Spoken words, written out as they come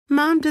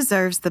Mom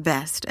deserves the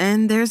best,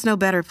 and there's no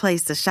better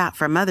place to shop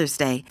for Mother's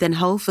Day than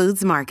Whole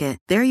Foods Market.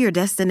 They're your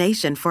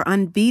destination for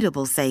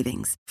unbeatable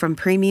savings, from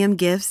premium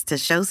gifts to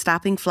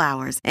show-stopping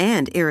flowers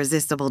and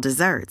irresistible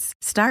desserts.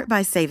 Start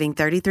by saving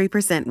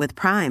 33% with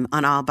Prime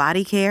on all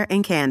body care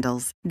and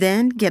candles.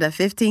 Then get a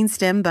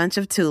 15-stem bunch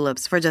of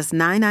tulips for just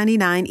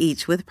 $9.99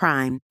 each with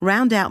Prime.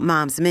 Round out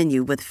Mom's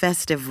menu with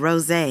festive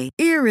rosé,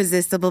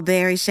 irresistible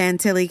berry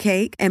chantilly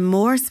cake, and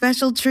more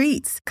special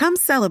treats. Come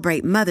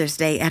celebrate Mother's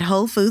Day at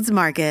Whole Foods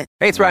Market.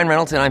 Hey, it's Ryan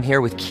Reynolds, and I'm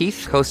here with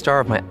Keith, co-star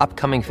of my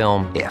upcoming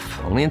film, If,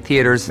 only in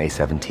theaters May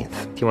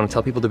 17th. Do you want to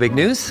tell people the big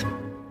news?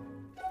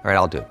 All right,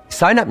 I'll do it.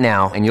 Sign up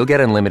now and you'll get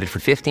unlimited for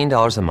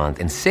 $15 a month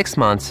and 6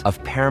 months of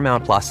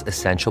Paramount Plus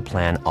Essential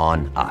Plan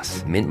on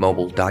us.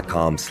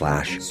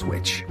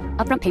 MintMobile.com/switch.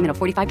 Upfront payment of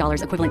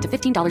 $45 equivalent to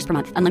 $15 per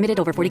month. Unlimited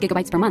over 40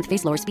 gigabytes per month.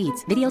 Face lower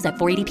speeds. Videos at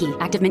 480p.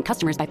 Active Mint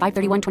customers by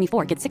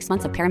 531.24 get 6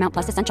 months of Paramount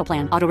Plus Essential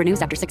Plan. Auto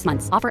renews after 6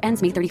 months. Offer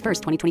ends May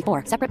 31st,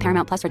 2024. Separate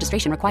Paramount Plus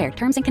registration required.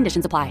 Terms and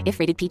conditions apply if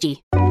rated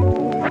PG.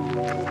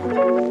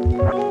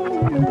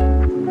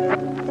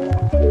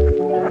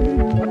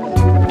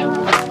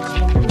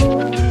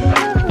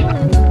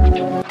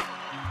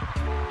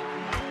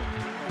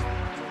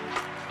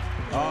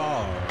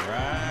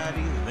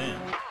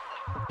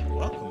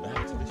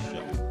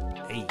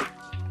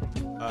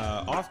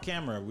 Off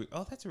camera,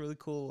 that's a really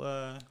cool.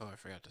 I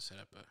forgot to set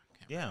up a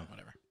camera. Yeah,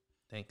 whatever.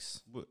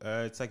 Thanks.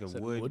 It's like a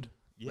wood.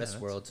 Yeah,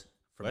 Westworld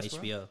from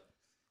Westworld? HBO.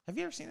 Have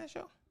you ever seen that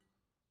show?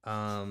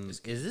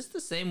 Is this the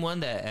same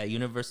one that at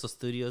Universal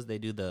Studios they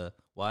do the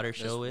water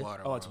show with?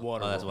 Oh, it's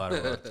water. Oh, that's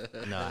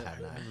Waterworld. No, I have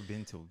I've not. never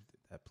been to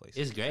that place.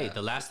 It's great. Yeah.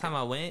 The last time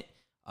I went,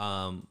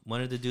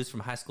 one of the dudes from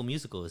High School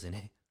Musical was in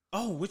it.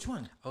 Oh, which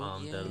one?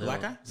 The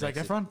black guy? Zac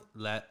Efron?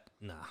 Nah.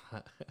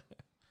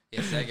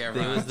 Yes, Zac Efron.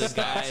 There was this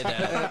guy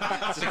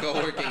that to go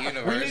work at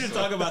Universal. We need to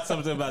talk about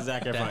something about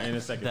Zac Efron in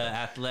a second. The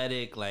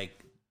athletic,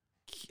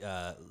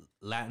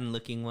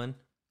 Latin-looking one.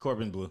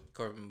 Corbin Blue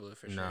for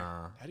sure.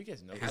 Nah. How do you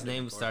guys know his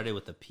name started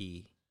with a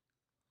P?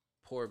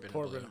 Corbin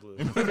Blue.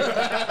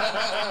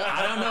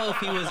 I don't know if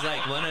he was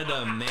like one of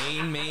the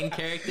main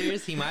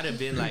characters. He might have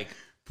been like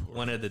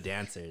one of the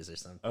dancers or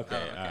something.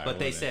 Okay. But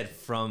they said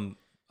from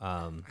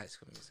High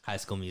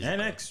School Musical. An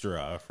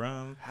extra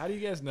from. How do you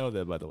guys know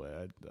that, by the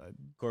way?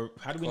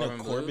 How do we know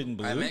Corbin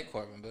Blue? I met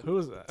Corbin Blue. Who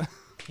was that?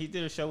 He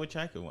did a show with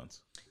Chika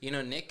once. You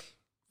know Nick,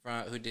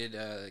 who did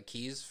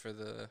keys for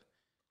the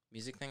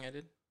music thing I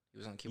did? He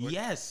was on keyboard.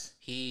 Yes.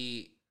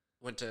 He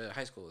went to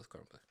high school with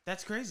Corbin Blue.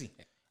 That's crazy.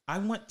 Yeah. I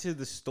went to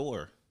the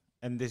store,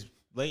 and this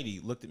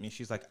lady looked at me.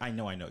 She's like, I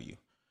know you.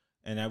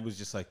 And I was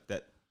just like,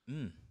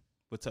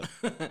 what's up?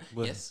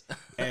 Yes.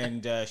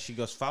 And she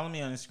goes, follow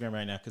me on Instagram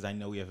right now because I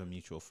know we have a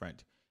mutual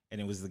friend. And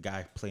it was the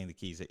guy playing the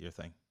keys at your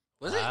thing.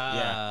 Was it?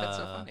 Yeah. That's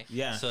so funny.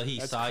 Yeah. So he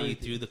saw you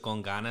through the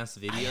Con Ganas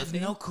video. I have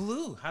no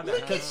clue. How that,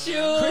 Look at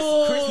you.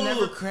 Chris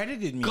never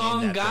credited me.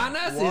 Con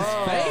Ganas is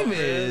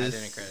famous. I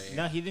didn't credit you.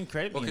 No, he didn't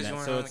credit me in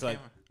that. So it's like,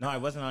 no, I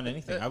wasn't on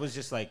anything. I was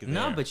just like,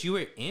 no, but you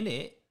were in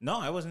it. No,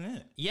 I wasn't in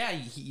it. Yeah,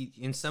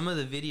 in some of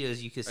the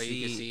videos you could see.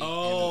 You can see.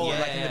 Oh,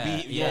 yeah, like in the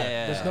beat.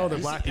 Yeah. There's no other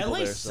black people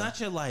LA's there. So.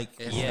 such a like.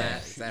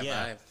 It's that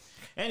vibe.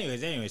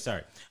 Anyways,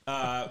 sorry.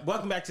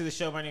 Welcome back to the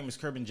show. My name is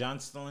Kerbin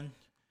Johnston.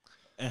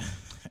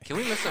 Can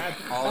we list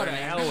all our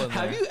names?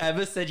 Have you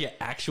ever said your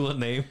actual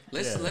name?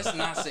 Let's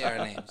not say our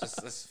names.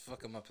 Let's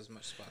fuck them up as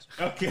much as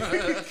possible. Okay.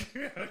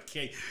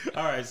 Okay.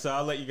 All right. So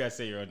I'll let you guys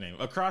say your own name.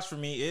 Across from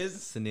me is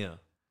Sunil.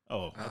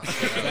 Oh. Real,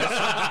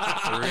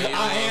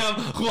 I am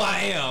who I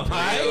am.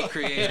 Real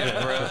creative,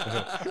 bro.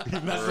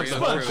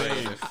 Real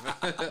creative.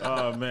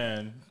 Oh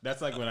man,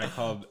 that's like when I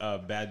called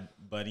Bad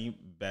Bunny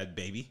Bad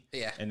Baby.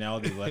 Yeah. And now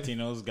the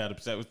Latinos got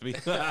upset with me.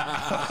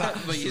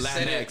 But you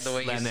said it the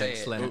way you say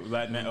it.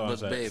 Latinx. Oh, I'm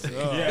sorry. Baby.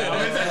 Yeah.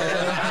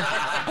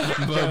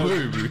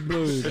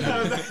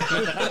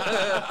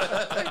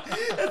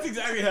 That's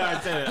exactly how I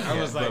said it. I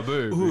was like,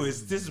 "Who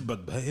is this,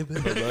 but baby?"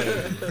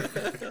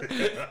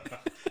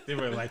 They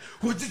were like,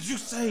 "What did you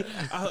say?"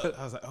 I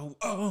was like,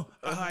 "Oh,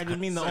 I didn't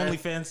mean the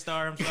OnlyFans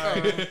star. I'm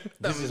sorry.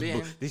 This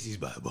is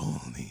Bad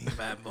Bunny."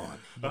 Bad Bunny.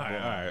 All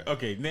right.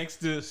 Okay, next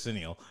to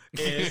Sunil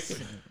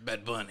is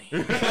Bad Bunny.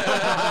 It's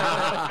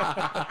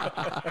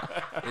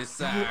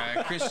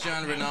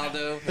Cristiano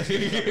Ronaldo.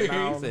 He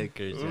said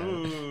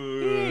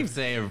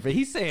Cristiano.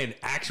 He's saying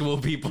actual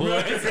people.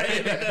 What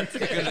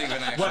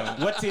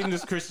team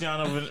does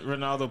Cristiano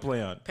Ronaldo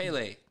play on?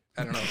 Pele.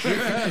 I don't know. He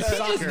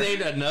just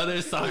named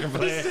another soccer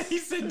player. He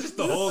said just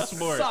the whole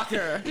sport.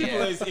 Soccer. He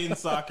plays in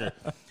soccer.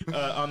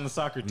 On the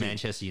soccer team.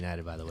 Manchester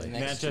United, by the way.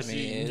 Manchester,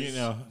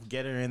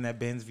 get her in that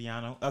Benz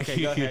Viano.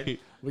 Okay, go ahead.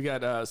 We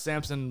got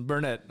Samson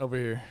Burnett over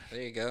here.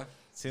 There you go.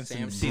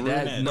 See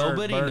that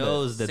nobody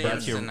knows that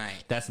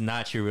that's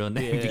not your real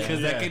name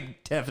because that could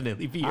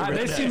definitely be your real name.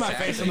 They've seen my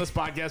face on this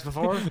podcast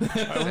before.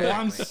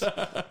 Once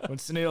when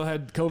Sunil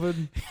had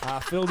COVID, I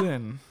filled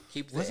in.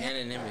 Keep the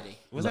anonymity.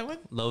 Was that one?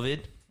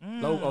 Lovid?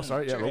 Oh,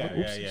 sorry. Yeah,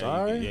 Oops,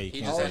 sorry.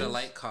 He just had a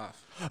light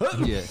cough.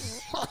 Yes.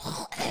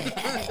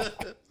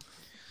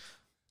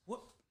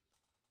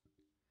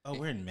 Oh,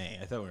 we're in May.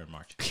 I thought we were in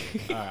March.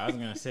 All right, I was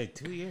gonna say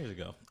 2 years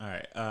ago. All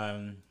right.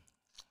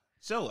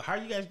 So how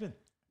you guys been?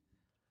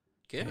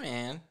 Good,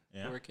 man.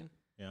 Yeah. Working.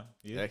 Yeah.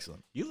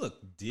 Excellent. You look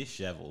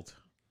disheveled.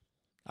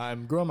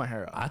 I'm growing my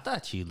hair out. I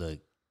thought you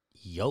looked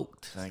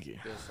yoked. Thank you.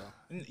 Good, so.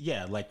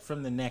 Yeah, like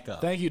from the neck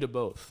up. Thank you to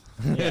both.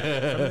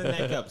 Yeah, from the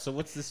neck up. So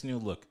what's this new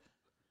look?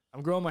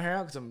 I'm growing my hair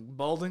out because I'm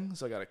balding,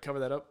 so I got to cover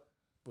that up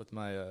with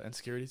my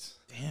insecurities.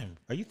 Damn.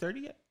 Are you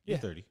 30 yet? Yeah. You're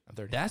 30. I'm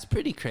 30. That's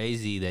pretty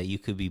crazy that you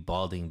could be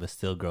balding but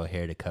still grow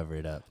hair to cover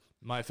it up.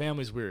 My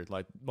family's weird.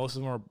 Like, most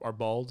of them are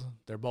bald.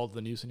 They're balder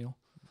than you, Sunil.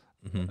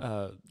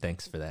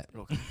 Thanks for that.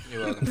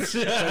 You're welcome. I'm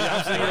saying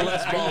you're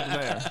less bald than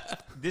they are.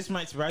 This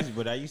might surprise you,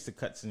 but I used to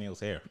cut Sunil's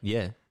hair.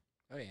 Yeah.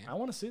 Oh, yeah. I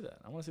want to see that.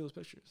 I want to see those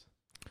pictures.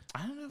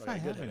 I don't know if But I I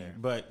got have good any, hair.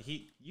 but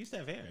he used to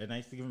have hair, and I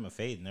used to give him a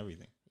fade and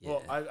everything. Yeah.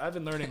 Well, I've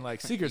been learning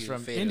like secrets You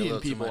from faded a Indian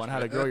little too people much, on how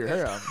to bro. grow your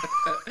hair out.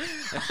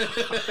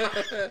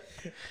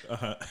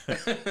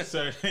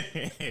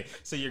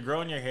 So you're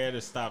growing your hair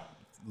to stop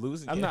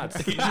losing. I'm not.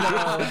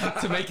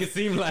 To make it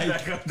seem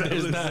like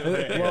there's not.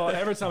 Well,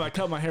 every time I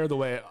cut my hair the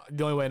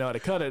only way I know how to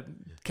cut it,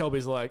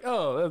 Kelby's like,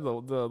 "Oh,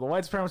 the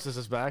white supremacist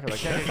is back," or the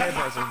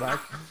KKK is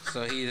back.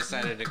 So he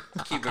decided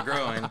to keep it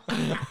growing.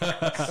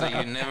 So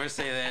you never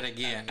say that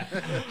again.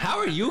 How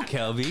are you,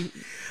 Kelby?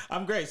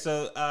 I'm great.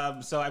 So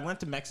I went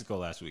to Mexico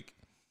last week.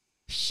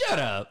 Shut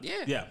up.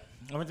 Yeah. Yeah,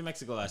 I went to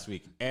Mexico last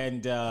week,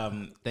 and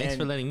Thanks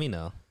for letting me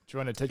know. Do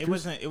you want to take? It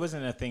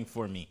wasn't a thing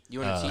for me. You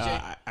went to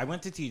TJ? I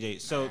went to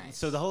TJ. So Nice.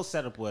 so the whole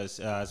setup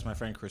was it's my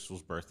friend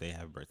Crystal's birthday.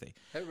 Happy birthday!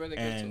 Happy birthday,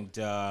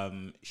 Crystal.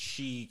 And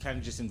she kind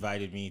of just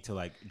invited me to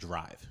like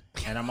drive,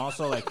 and I'm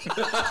also like, That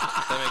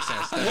makes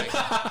sense. That makes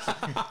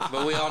sense.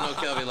 But we all know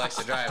Kelby likes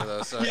to drive,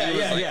 though. So he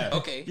was like,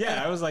 okay.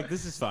 yeah. I was like,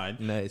 this is fine.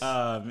 Nice.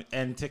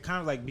 And to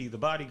kind of like be the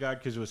bodyguard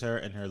because it was her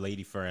and her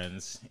lady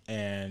friends,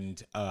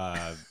 and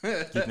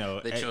you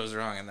know, They chose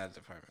wrong in that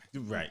department.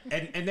 right.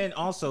 And then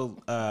also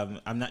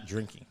I'm not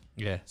drinking.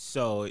 Yeah.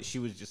 So she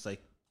was just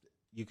like,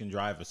 you can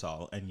drive us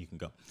all and you can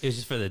go. It was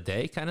just for the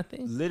day kind of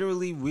thing?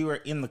 Literally, we were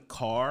in the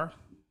car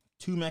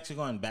to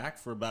Mexico and back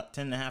for about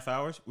 10 and a half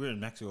hours. We were in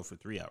Mexico for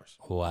 3 hours.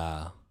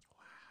 Wow.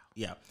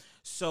 Yeah.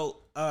 So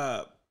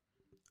I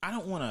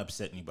don't want to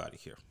upset anybody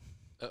here.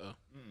 Uh-oh.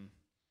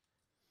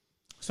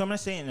 So I'm going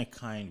to say it in a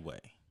kind way.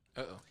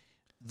 Uh-oh.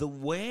 The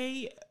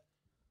way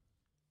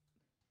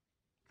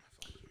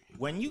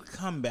when you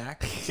come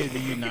back to the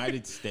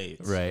United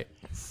States Right.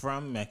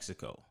 from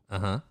Mexico,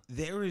 Uh-huh.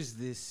 there is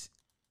this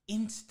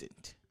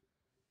instant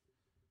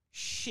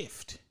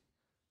shift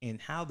in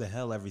how the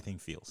hell everything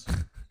feels.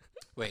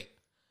 Wait.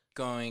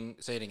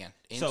 Say it again.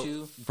 So,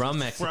 Into From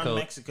Mexico,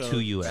 to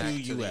U.S. back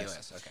to to the US.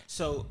 U.S. Okay.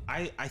 So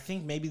I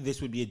think maybe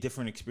this would be a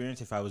different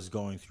experience if I was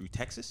going through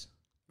Texas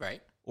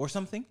Right. or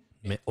something.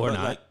 Or But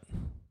not. like,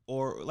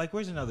 or like,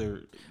 where's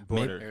another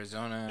border?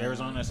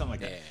 Arizona, something like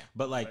that. Yeah.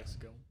 But like,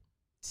 Mexico.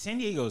 San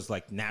Diego is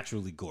like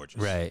naturally gorgeous,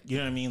 Right. You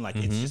know what I mean? Like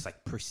it's just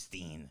like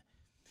pristine.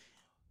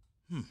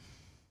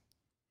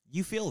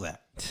 You feel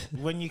that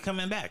when you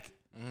coming back.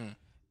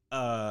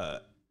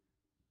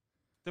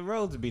 The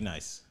roads would be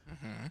nice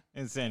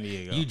in San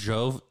Diego. You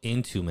drove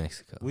into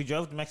Mexico. We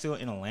drove to Mexico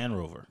in a Land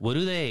Rover. What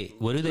do they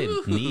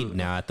need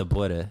now at the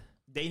border?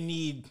 They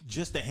need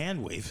just a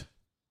hand wave.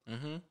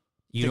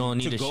 You To- don't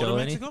need to to go show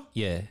to any? Mexico?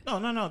 Yeah.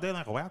 No. They're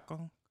like,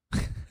 welcome.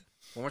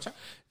 One more time.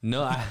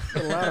 No, I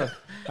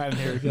didn't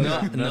hear it.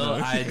 no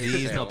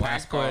IDs, no Whack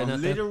passport, off.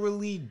 nothing.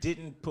 Literally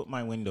didn't put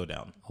my window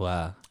down.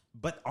 Wow.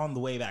 But on the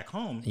way back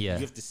home, Yeah.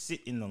 you have to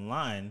sit in the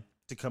line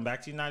to come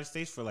back to the United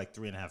States for like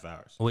 3.5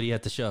 hours. What do you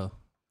have to show?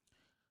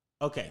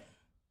 Okay.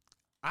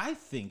 I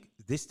think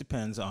this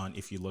depends on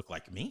if you look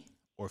like me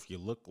or if you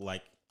look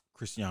like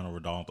Cristiano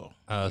Ronaldo.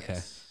 Oh, okay.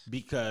 Yes.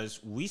 Because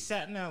we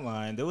sat in that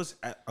line. There was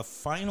a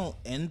final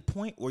end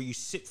point where you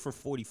sit for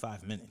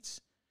 45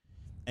 minutes.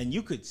 And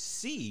you could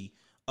see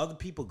other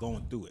people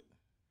going through it.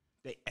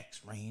 They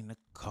x-raying the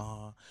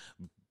car,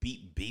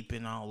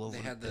 beeping all over.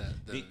 They had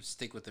the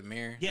stick with the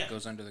mirror yeah. that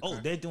goes under the car. Oh,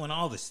 they're doing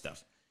all this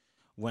stuff.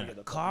 When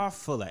a car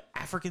full of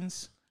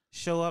Africans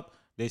show up,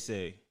 they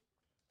say,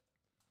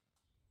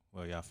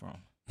 where y'all from?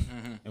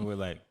 And we're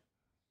like,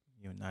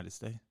 United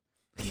States?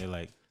 And they're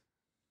like,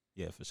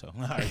 yeah, for sure.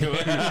 But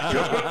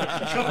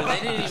they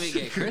didn't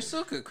even get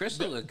Crystal. Could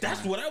Crystal look?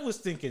 That's what I was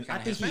thinking. I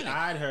kinda think he Hispanic.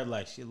 eyed her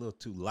like she a little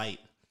too light.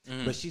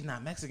 But she's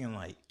not Mexican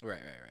light. Right.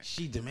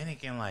 She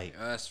Dominican light.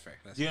 Oh, that's fair.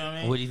 That's You know what I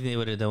mean? What do you think they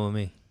would have done with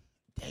me?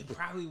 They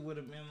probably would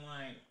have been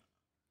like,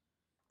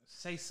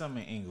 say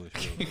something in English.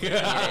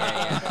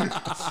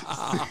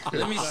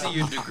 Let me see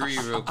your degree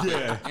real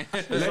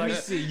quick. Let me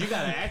see. You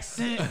got an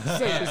accent?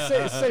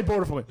 Say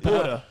border for me.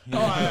 Border. Oh,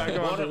 yeah,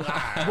 go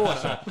on.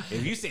 Border.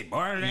 If you say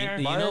border there,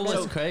 You know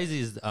what's crazy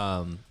is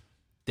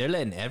they're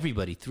letting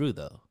everybody through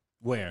though.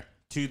 where?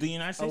 To the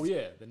United States? Oh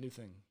yeah, the new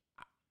thing.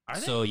 Are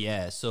they? So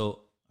yeah,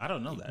 so I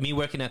don't know that. me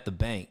working at the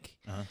bank,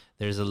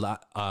 there's a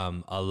lot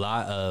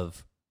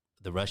of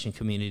the Russian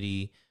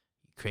community,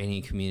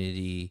 Ukrainian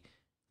community,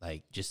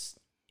 like just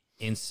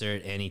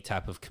insert any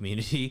type of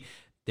community.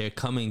 They're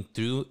coming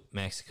through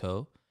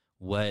Mexico.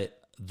 What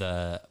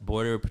the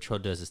Border Patrol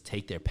does is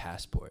take their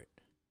passport.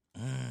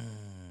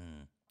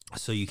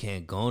 So you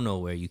can't go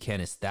nowhere. You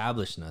can't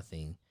establish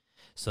nothing.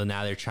 So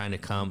now they're trying to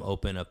come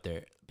open up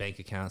their bank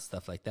accounts,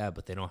 stuff like that,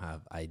 but they don't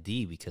have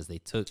ID because they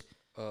took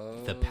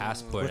the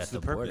passport What's at the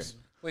the border. purpose?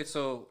 Wait,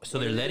 so So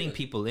they're letting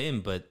people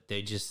in, but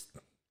they just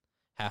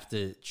have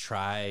to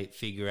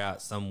figure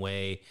out some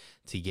way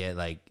to get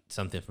like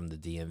something from the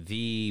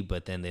DMV,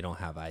 but then they don't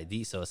have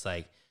ID. So it's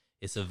like,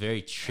 it's a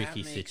very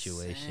tricky makes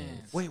situation.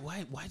 sense. Wait,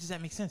 why does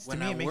that make sense? when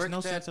to me, I it makes worked no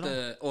at sense at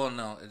all. well,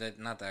 no,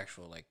 not the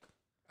actual like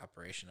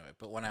operation of it,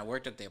 but when I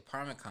worked at the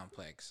apartment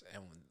complex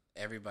and when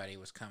everybody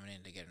was coming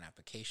in to get an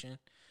application,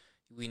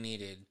 we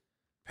needed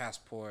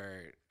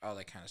passport, all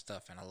that kind of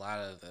stuff, and a lot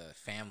of the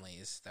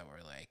families that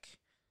were like,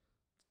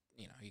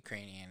 you know,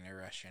 Ukrainian or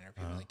Russian or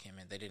people that came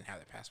in, they didn't have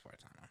their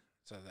passports on them,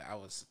 so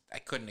I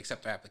couldn't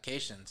accept their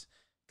applications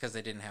because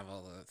they didn't have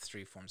all the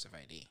 3 forms of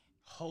ID.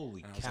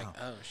 Holy And I was cow! like,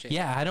 oh shit.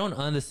 Yeah, I don't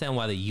understand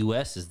why the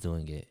U.S. is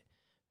doing it.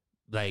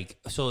 Like,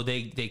 so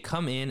they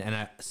come in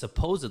and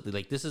supposedly,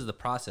 like, this is the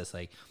process.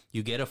 Like,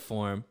 you get a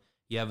form,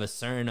 you have a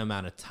certain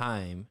amount of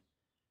time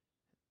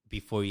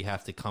before you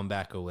have to come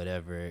back or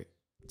whatever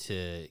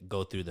to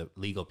go through the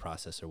legal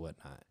process or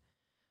whatnot.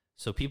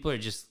 So people are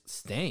just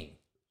staying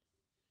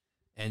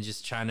and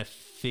just trying to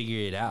figure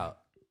it out,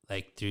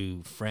 like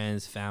through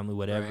friends, family,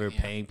 whatever, Right,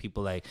 yeah. paying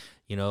people, like,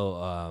 you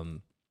know,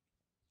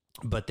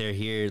 but they're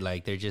here,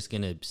 like, they're just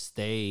gonna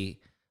stay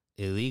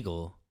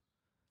illegal.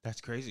 That's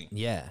crazy.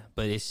 Yeah,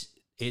 but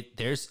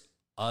there's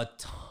a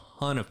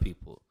ton of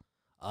people,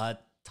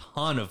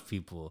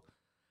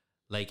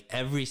 like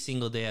every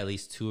single day, at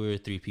least 2 or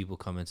 3 people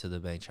come into the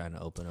bank trying to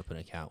open up an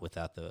account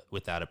without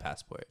a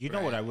passport. You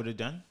know what I would have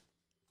done?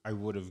 I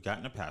would have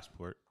gotten a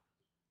passport,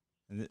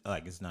 and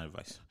like, it's not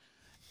advice.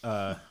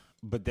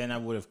 But then I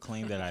would have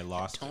claimed that I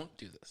lost Don't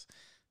do this.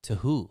 To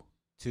who?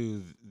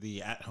 to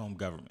the at-home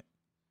government.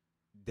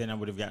 Then I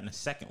would have gotten a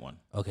second one.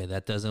 Okay,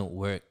 that doesn't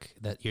work.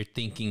 That you're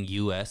thinking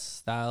U.S.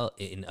 style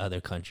in other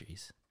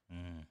countries.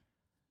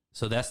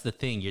 So that's the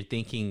thing. You're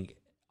thinking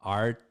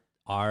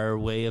our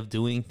way of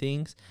doing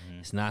things.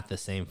 It's not the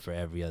same for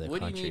every other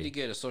What country. do you need to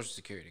get a social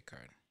security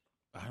card?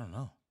 I don't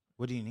know.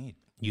 What do you need?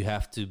 You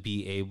have to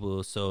be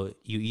able. So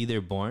you either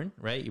born,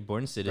 right? You're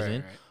born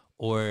citizen, Right.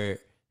 or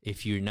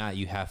if you're not,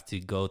 you have to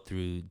go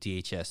through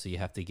DHS. So you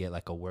have to get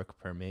like a work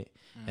permit,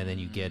 and then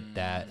you get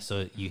that.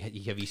 So have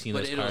you seen But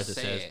those it'll cards that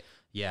say says it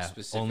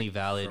only specific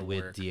valid for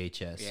with work. DHS.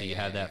 Yeah, so you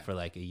yeah, have that yeah. for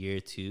like a year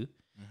or 2,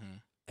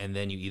 and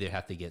then you either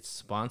have to get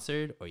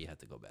sponsored or you have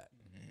to go back.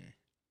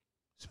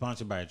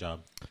 Sponsored by a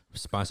job.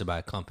 Sponsored by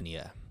a company,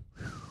 yeah.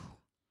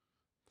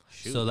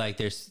 Shoot. So like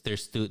there's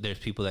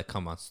people that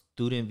come on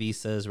student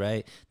visas,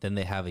 right? Then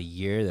they have a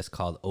year that's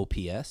called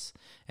OPS,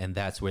 and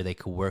that's where they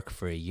could work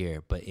for a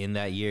year. But in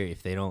that year,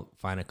 if they don't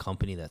find a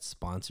company that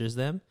sponsors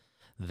them,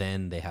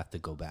 then they have to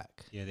go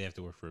back. Yeah, they have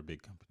to work for a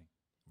big company.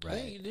 Right.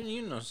 Hey, didn't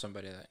you know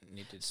somebody that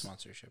needed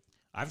sponsorship?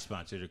 I've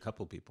sponsored a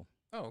couple people.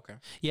 Oh, okay.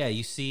 Yeah,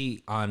 you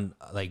see on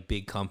like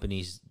big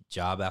companies'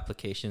 job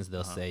applications,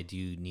 they'll say,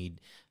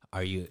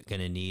 are you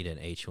going to need an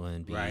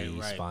H-1B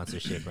Right.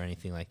 sponsorship or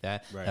anything like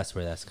that? Right. That's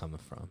where that's coming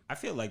from. I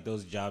feel like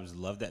those jobs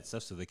love that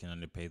stuff so they can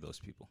underpay those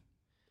people.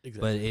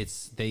 But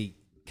it's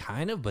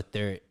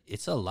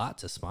a lot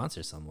to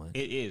sponsor someone.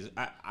 It is.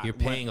 You're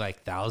paying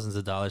like thousands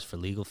of dollars for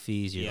legal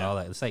fees. You're Yeah. all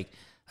that. It's like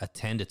a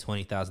 $10,000 to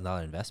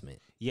 $20,000 investment.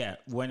 Yeah,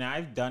 when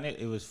I've done it,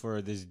 it was for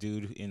this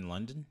dude in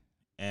London,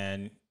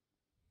 and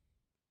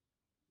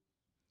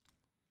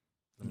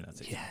let me not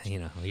say. Yeah, you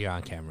know, you're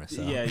on camera,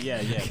 so Yeah.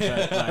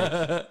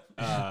 But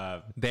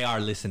like, they are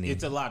listening.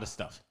 it's a lot of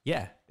stuff.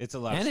 yeah, It's a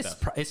lot and of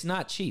stuff. it's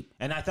not cheap.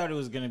 And I thought it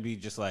was gonna be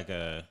just like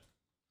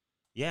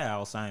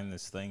I'll sign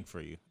this thing for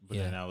you. But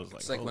then I was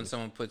like, It's like when holy-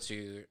 someone puts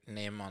your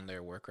name on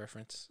their work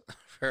reference.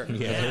 For,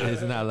 Yeah.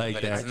 It's not like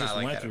But that. it's not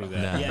like went that through at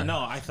that. all. Yeah, No.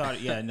 I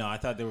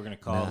thought they were gonna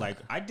call. No. Like,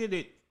 I did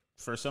it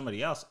for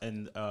somebody else,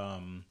 and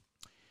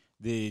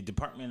the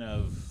Department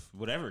of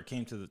whatever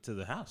came to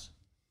the house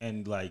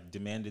and like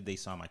demanded they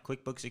saw my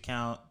QuickBooks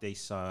account, they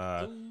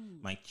saw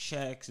my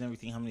checks and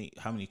everything.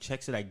 How many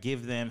checks did I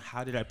give them?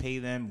 How did I pay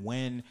them?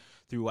 When?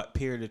 Through what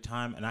period of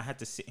time? And I had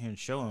to sit here and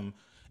show them.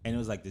 And it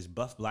was like this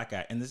buff black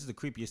guy. And this is the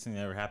creepiest thing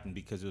that ever happened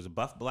because it was a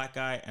buff black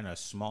guy and a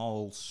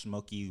small,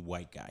 smoky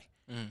white guy.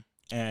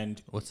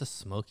 And What's a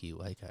smoky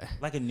white guy?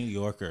 like a New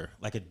Yorker,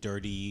 like a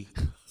dirty.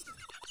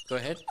 Go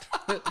ahead.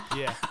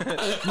 Yeah.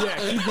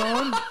 Yeah, keep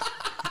going.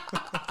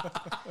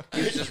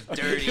 He was just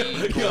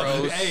dirty,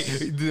 gross.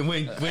 Hey,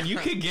 when you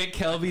can get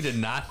Kelby to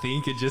not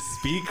think and just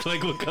speak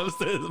like what comes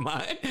to his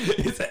mind,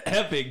 it's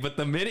epic. But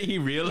the minute he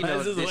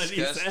realizes what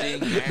he said,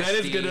 disgusting, that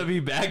is nasty. gonna be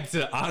back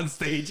to on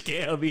stage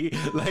Kelby.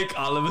 Like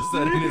all of a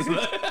sudden, it's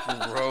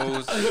like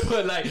Gross.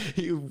 But like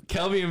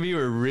Kelby and me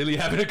were really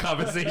having a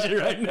conversation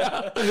right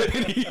now,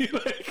 and he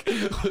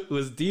like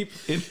was deep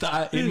in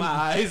thought in my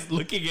eyes,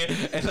 looking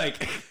at and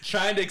like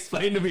trying to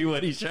explain to me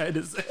what he's trying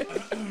to say.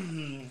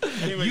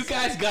 You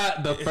guys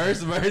got the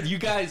first version. You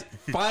guys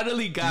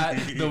finally got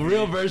the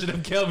real version of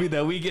Kelby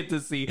that we get to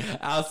see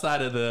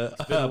outside of the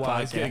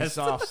Wise getting podcast.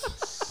 soft.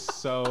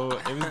 So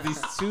it was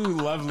these two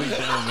lovely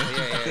gentlemen.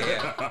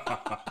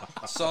 Yeah.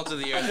 Salt of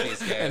the earth, these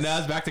guys. And now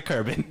it's back to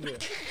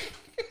Kerbin.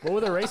 What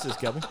were their races,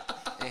 Kelvin?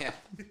 Yeah.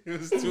 It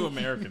was two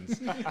Americans.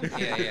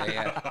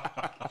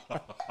 Yeah.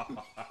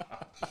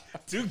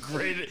 Two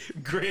great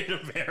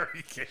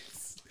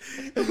Americans.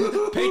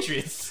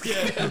 Patriots.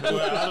 Yeah, well,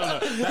 I don't know.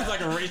 That's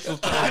like a racial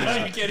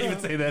term. You can't even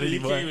say that You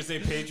anymore. can't even say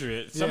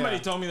patriot. Somebody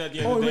told me that the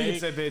other Only we day. can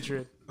say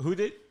patriot. Who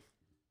did?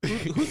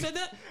 Who said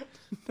that?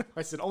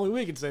 I said only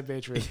we can say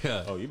patriot.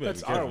 Yeah. Oh, you better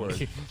That's be careful. our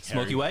word.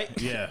 Smoky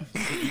White? Yeah.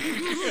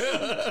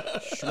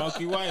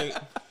 Smoky White.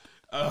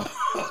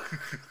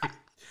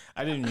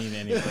 I didn't mean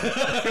any of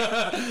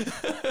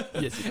that.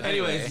 Yes.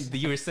 Anyways,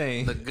 you were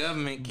saying. The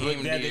government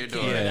came Yeah, to they your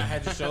came door. and I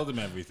had to show them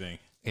everything.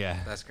 Yeah.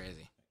 That's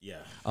crazy. Yeah.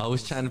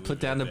 Always trying to put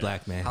down the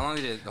black man. How long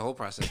did the whole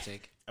process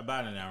take?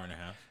 About an hour and a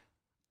half.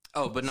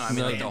 Oh, but no, I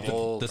mean like the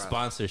whole the process.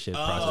 sponsorship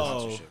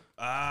process.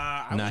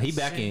 Nah, He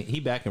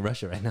back in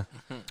Russia right now.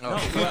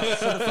 Oh, Well,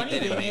 so the funny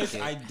Didn't thing make is,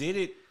 it. I did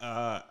it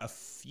a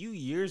few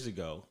years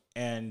ago,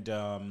 and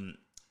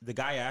the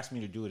guy asked me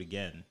to do it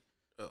again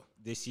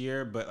this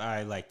year, but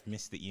I like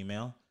missed the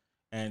email,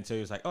 and so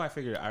he was like, "Oh, I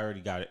figured I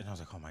already got it," and I was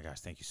like, "Oh my gosh,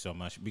 thank you so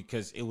much,"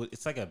 because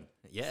it's like a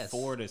Yes.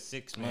 4 to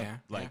 6 month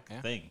Yeah.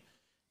 thing,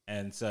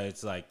 and so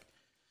it's like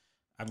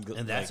And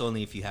that's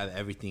only if you have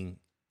everything.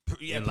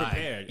 in line.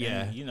 prepared.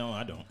 Yeah. And,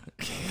 I don't.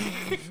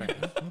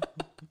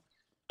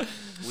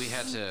 we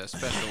had to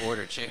special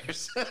order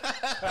chairs.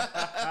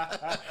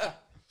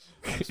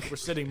 We're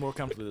sitting more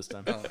comfortably this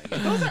time. Oh my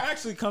God. Those are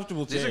actually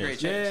comfortable These chairs. are great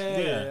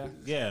chairs.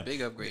 Yeah.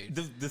 Big upgrade.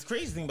 The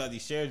crazy thing about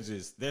these chairs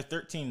is they're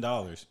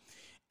 $13,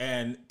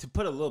 and to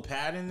put a little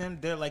pad in them,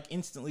 they're like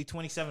instantly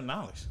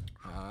 $27.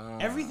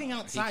 Everything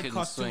outside couldn't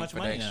costs too swing much for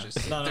the money now.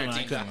 extras. No, I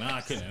 $13. couldn't. No,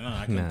 I couldn't.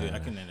 I couldn't do it. I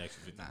couldn't have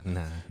extra 50.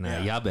 Nah.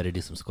 Yeah. Y'all better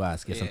do some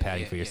squats. Get some Yeah,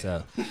 padding yeah, for yeah.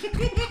 yourself.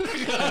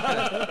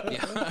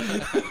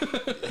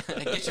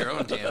 Get your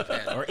own damn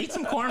pad. Or eat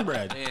some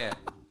cornbread. Yeah.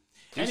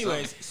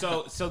 Anyways,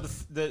 so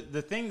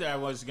the thing that I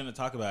was going to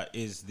talk about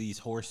is these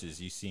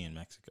horses you see in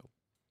Mexico.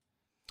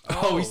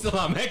 Oh, we still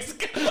on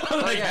Mexico?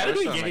 I'm like, yeah, how did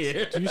we're we still get on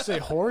here? Did you say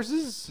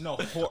horses? No,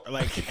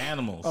 like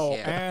animals. Oh,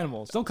 Yeah.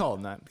 animals. Don't call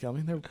them that,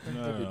 Kelvin. They're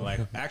No, like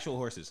actual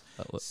horses.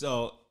 what-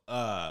 So,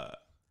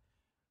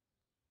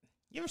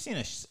 you ever seen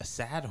a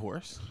sad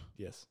horse?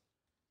 yes.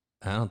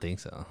 I don't think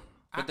so.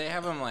 But they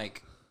have them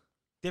like,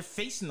 They're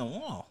facing the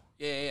wall,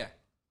 yeah.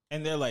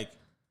 and they're like,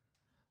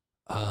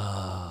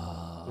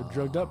 Oh. They're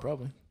drugged up,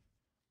 probably.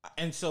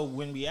 and so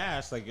when we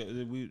asked, like,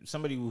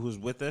 somebody who was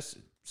with us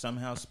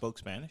somehow spoke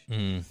Spanish,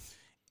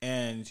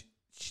 and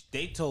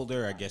they told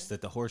her, I guess,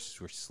 that the horses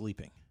were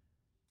sleeping.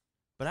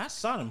 But I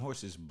saw them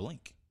horses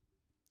blink.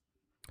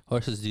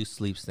 Horses do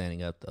sleep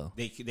standing up, though.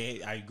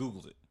 I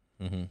googled it.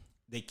 Mm-hmm.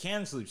 They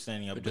can sleep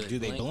standing up, but do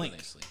they when blink?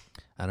 they sleep?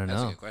 I don't That's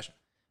a know. good question.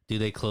 Do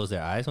they close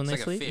their eyes when It's they like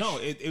a sleep? fish. No,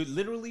 it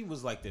literally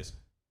was like this.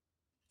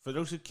 For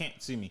those who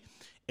can't see me,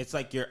 it's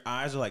like your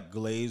eyes are like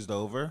glazed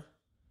over,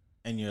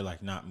 and you're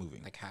like not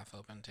moving. Like half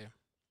open too.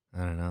 I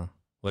don't know.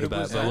 What It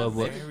about? was, But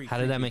what, very how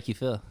did that make you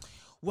feel?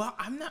 Well,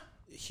 I'm not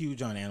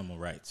huge on animal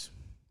rights.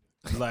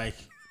 Like,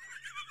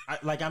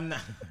 I'm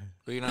not.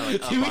 But you're not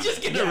like, Did we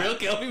just get a real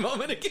Kelby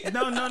moment again?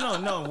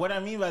 No. What I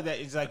mean by that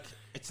is like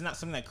it's not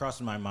something that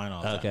crosses my mind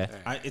all the Okay.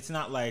 time. It's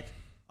not like,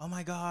 oh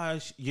my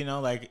gosh,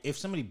 like if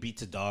somebody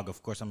beats a dog,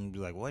 of course I'm gonna be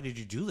like, what did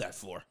you do that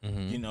for?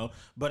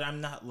 But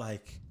I'm not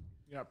like,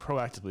 You're not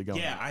proactively going.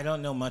 yeah, I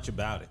don't know much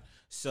about it.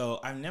 So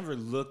I've never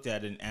looked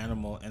at an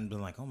animal and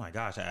been like, oh my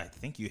gosh, I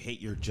think you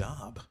hate your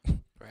job.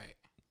 right.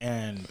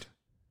 And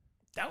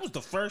that was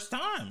the first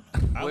time.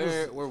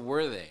 Where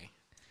were they?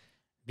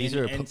 These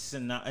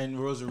in, are in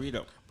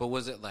Rosarito. But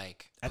was it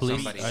like Police-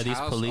 somebody's are these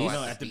house? police?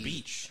 Oh, No, at the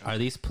beach. Are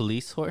these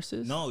police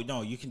horses? No,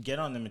 you can get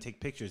on them and take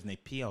pictures, and they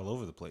pee all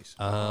over the place.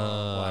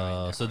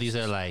 Oh, they're so these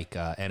are like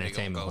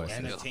entertainment go. horses.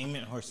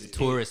 Entertainment horses,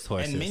 Tourist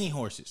horses. and mini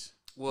horses.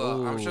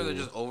 Well, I'm sure they're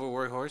just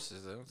overworked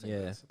horses. I don't think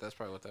Yeah. that's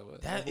probably what that was.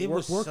 It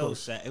was Work so horse.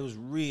 sad. It was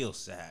real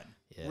sad.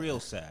 Yeah. Real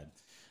sad.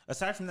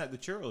 Aside from that, the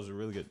churros are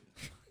really good.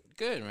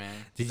 Good, man.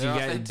 Did They're you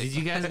guys? authentic. Did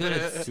you guys go to?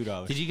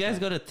 $2. Did you guys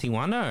go to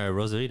Tijuana or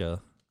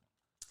Rosarito?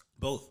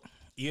 Both.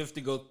 You have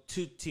to go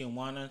to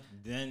Tijuana,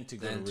 then to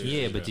go Then to to- Yeah,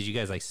 Rosarito. but did you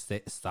guys like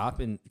stop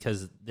in?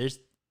 Because there's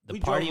the We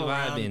party drove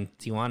vibe around. in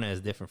Tijuana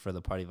is different for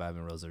the party vibe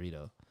in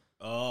Rosarito.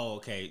 Oh,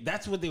 okay.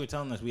 That's what they were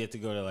telling us. We had to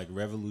go to like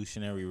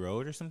Revolutionary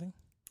Road or something.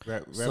 So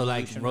like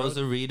Revolution Road?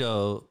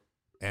 Rosarito,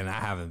 and I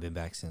haven't been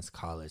back since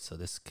college, so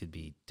this could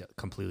be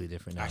completely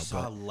different now. I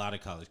saw a but, lot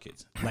of college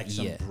kids, like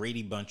some Yeah.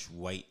 Brady Bunch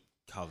white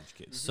college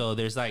kids. so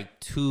there's like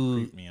two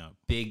Creeped me out.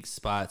 big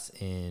spots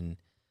in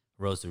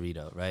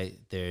Rosarito, right?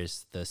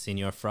 There's the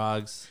Senor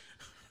Frogs,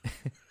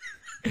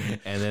 and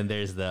then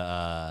there's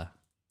the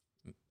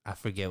I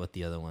forget what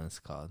the other one's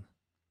called,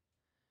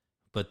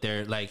 but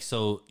they're like,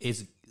 so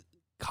it's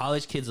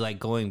college kids like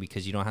going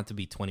because you don't have to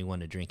be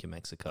 21 to drink in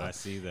Mexico. I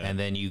see that. And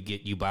then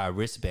you buy a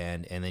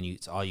wristband, and then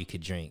it's all you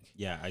could drink.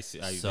 Yeah, I see.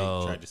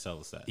 So- they tried to sell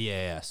us that.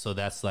 Yeah, so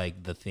that's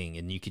like the thing,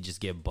 and you could just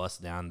get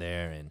bussed down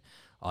there and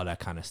all that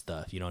kind of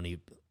stuff. You don't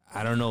need.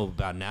 I don't know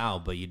about now,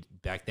 but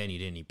back then you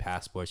didn't need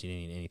passports. You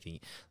didn't need anything.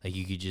 Like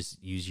you could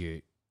just use your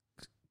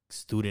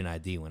student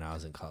ID when I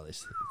was in college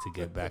to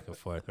get back and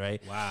forth,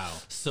 right? Wow.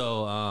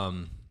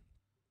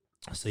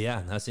 So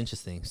yeah, that's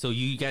interesting. So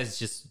you guys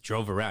just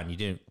drove around. You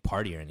didn't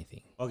party or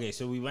anything. Okay,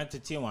 so we went to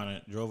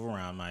Tijuana, drove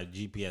around. My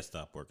GPS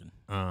stopped working.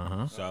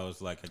 Uh-huh. So I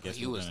was like, I guess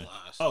He we're was gonna-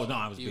 lost. Oh no,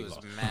 I was He big was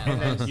lost. mad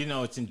And then,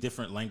 lost. it's in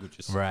different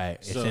languages. Right.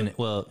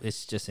 So-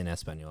 It's just in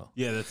Espanol.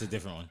 Yeah, that's a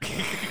different one.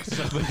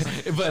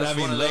 But I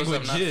mean, one of those I'm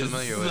not languages.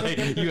 familiar with.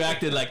 Like, you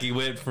acted like you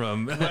went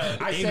from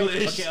I say-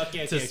 English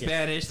okay, to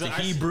Spanish So to I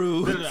say-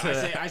 Hebrew no,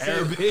 to I say,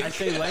 Arabic. I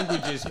say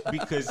languages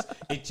because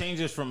it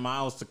changes from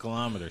miles to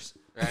kilometers.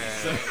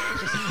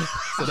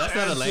 So that's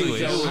not a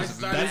language. So I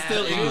started- That's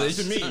still it English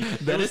was to me.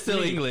 That is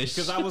still English.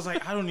 Because I was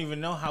like, I don't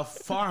even know how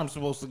far I'm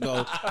supposed to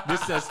go.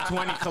 This says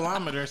 20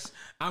 kilometers.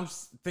 I'm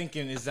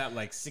thinking, is that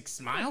like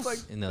 6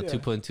 miles? No,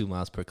 2.2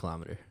 miles per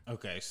kilometer.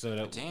 Okay, so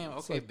that. Damn.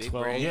 Okay, like big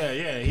 12. brain.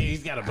 Yeah,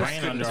 he's got a brain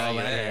Couldn't under tell all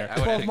you that hair. I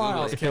would've 12 had to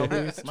miles, Google it.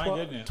 Kelby. My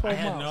goodness, 12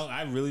 I had miles.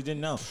 I really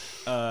didn't know.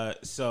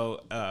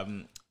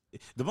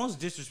 The most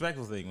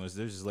disrespectful thing was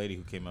there's this lady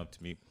who came up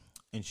to me,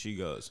 and she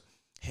goes,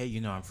 "Hey,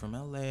 I'm from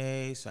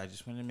LA, so I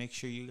just wanted to make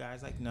sure you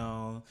guys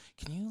know.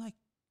 Can you like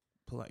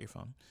pull out your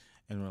phone?"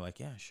 And we're like,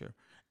 "Yeah, sure."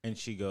 And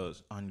she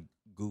goes on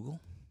Google,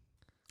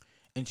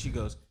 and she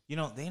goes,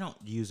 they don't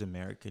use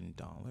American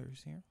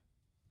dollars here.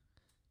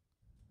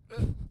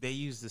 They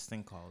use this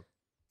thing called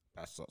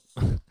pesos.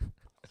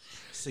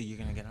 So you're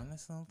gonna get on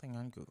this little thing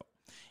on Google,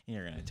 and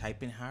you're gonna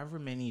type in however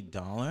many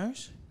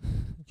dollars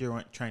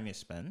you're trying to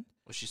spend.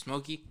 Was she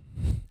smoky?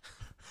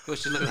 What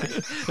she look like?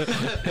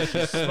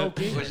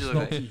 Smoky. What she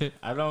look like?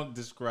 I don't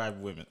describe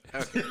women.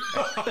 Okay.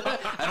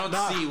 I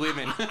don't see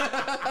women.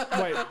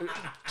 Wait,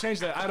 change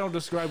that. I don't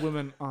describe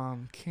women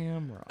on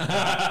camera.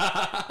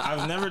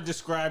 I've never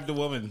described a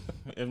woman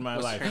in my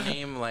What's life. her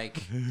name?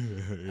 Like, I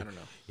don't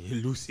know.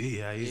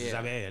 Lucia,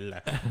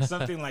 Isabella,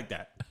 something like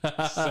that.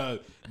 So,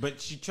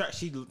 but she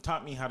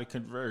taught me how to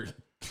convert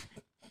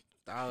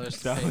Dollars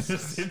to dollars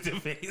pesos. into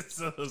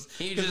pesos.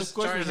 Can you 'Cause just of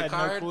course we charge a had no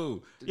card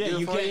clue. to Yeah, do it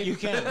you for can. you? You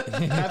can.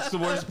 That's the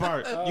worst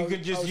part. You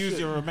could just use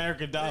your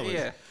American dollars.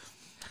 Yeah.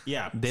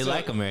 Yeah. They So-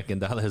 like American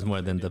dollars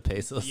more than the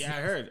pesos. Yeah,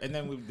 I heard. And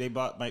then they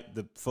bought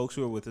the folks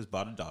who were with us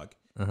bought a dog.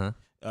 Uh-huh.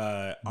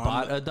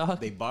 Bought a dog?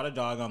 They bought a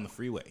dog on the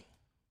freeway.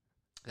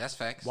 That's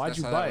facts. Why'd That's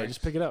you how buy that it? works.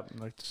 Just pick it up.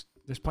 Like,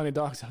 there's plenty of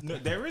dogs out No,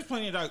 there. there is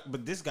plenty of dogs,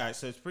 but this guy.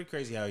 So it's pretty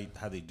crazy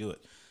how they do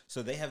it.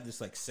 So they have this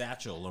like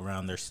satchel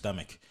around their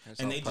stomach, That's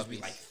and all they just be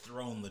puppies. like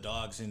throwing the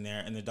dogs in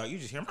there, and the dog you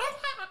just hear him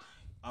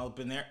all up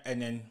in there,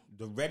 and then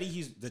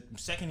the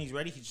second he's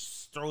ready, he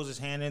just throws his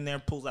hand in there,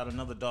 pulls out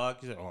another dog.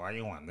 He's like, "Oh,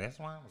 you want this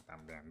one?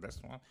 I'm doing this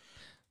one."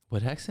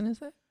 What accent is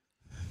that?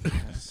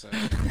 That's,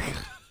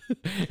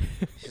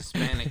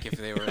 Hispanic if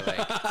they were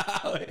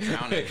like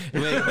drowning.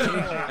 Wait,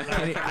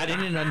 I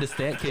didn't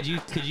understand. Could you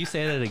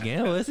say that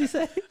again? What does he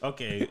say?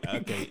 Okay.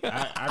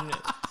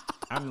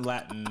 I'm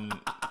Latin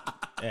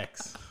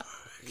X.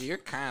 You're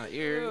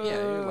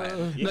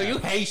Latin. No, you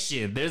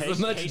Haitian. There's a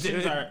much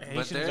Haitians difference.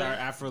 Haitians are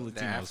Afro They're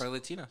Latinos. Afro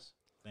Latinos.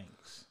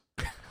 Thanks.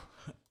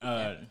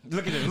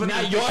 Look at him. Look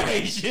Not at your him.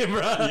 Haitian,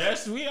 bro.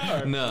 Yes, we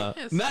are. No,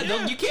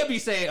 Yeah. you can't be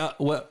saying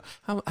what.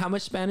 How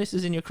much Spanish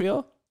is in your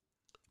Creole?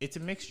 It's a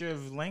mixture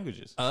of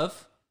languages.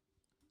 Of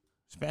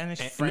Spanish,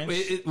 French.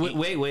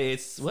 wait.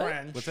 It's what?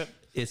 French. What's that?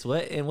 It's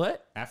what and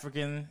what?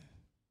 African.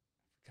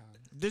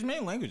 There's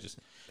many languages.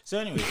 So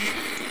anyway,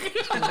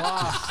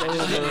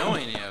 I didn't know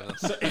any of them.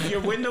 so if your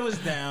window is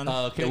down.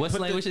 Okay, they what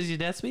put language does your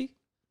dad speak?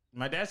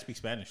 My dad speaks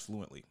Spanish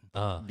fluently.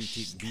 Oh,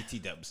 BT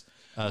dubs.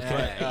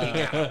 okay.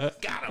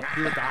 Got him.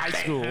 He went to high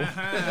school.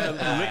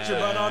 Licked your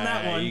butt on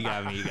that one. You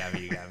got me. You didn't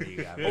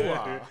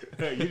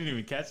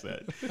even catch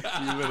that. You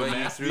little But you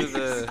nasty. threw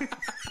the.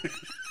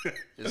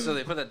 So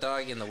they put the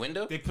dog in the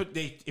window.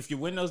 If your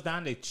window's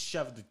down, they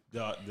shove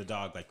the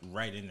dog like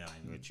right in there.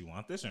 Like, "What, you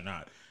want this or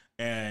not?"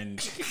 And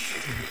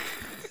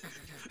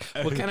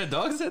What kind of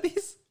dogs are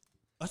these?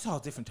 that's all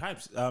different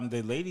types.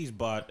 The ladies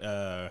bought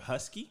a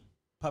husky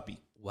puppy.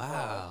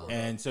 Wow.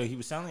 And so he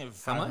was selling it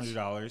for How much?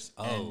 $500,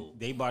 Oh. and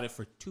they bought it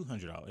for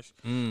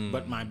 $200.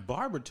 But my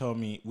barber told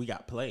me we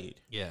got played.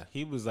 Yeah.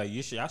 He was like,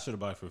 I should have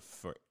bought it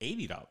for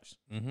 $80.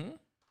 Mm-hmm.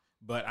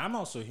 But I'm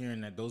also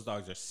hearing that those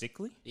dogs are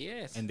sickly,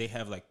 Yes. and they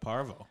have like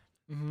parvo.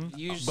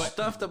 You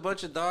stuffed a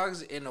bunch of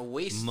dogs in a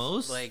waist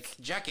Most-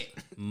 jacket.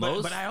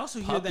 Most But I also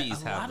hear that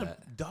puppies a have lot that.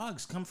 of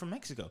dogs come from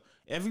Mexico.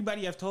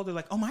 Everybody I've told, they're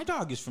like, "Oh, my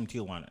dog is from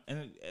Tijuana,"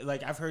 and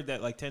like I've heard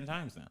that like 10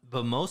 times now.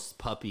 But most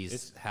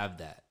puppies have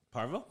that.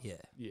 Parvo? Yeah.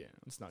 Yeah,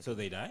 it's not. So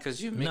they die?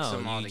 Because you mix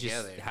them all you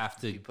together. just have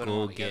to You put them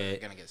go all together, get. they're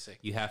gonna get sick.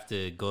 You have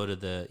to go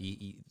to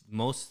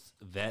most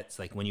vets.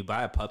 Like when you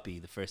buy a puppy,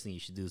 the first thing you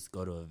should do is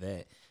go to a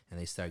vet, and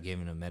they start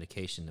giving them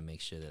medication to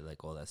make sure that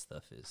like all that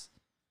stuff is.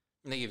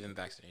 And they give them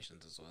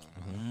vaccinations as well.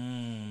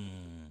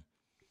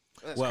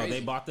 That's Well, crazy.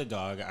 they bought the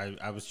dog.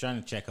 I was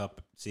trying to check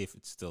up, see if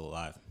it's still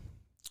alive,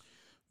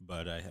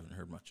 but I haven't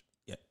heard much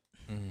yet.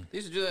 They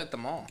used to do that at the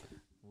mall.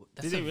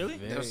 Did they really?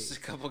 There was a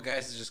couple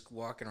guys just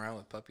walking around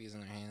with puppies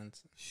in their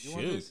hands. You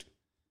want Shoot. this?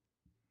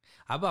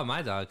 I bought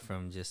my dog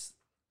from just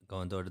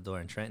going door to door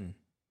in Trenton.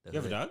 You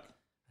have a dog?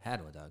 I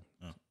had one dog.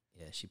 Oh.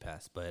 Yeah, she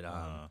passed. But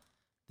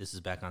this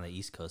is back on the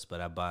East Coast. But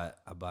I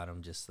bought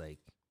him just like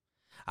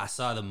I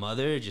saw the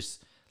mother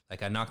just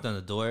like I knocked on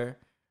the door.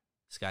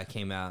 This guy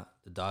came out.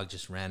 The dog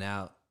just ran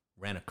out,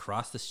 ran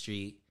across the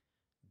street,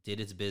 did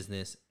its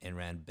business, and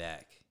ran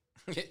back.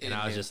 And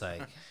I was just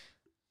like,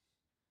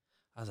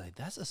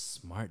 that's a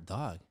smart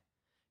dog.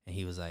 And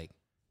he was like,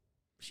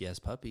 she has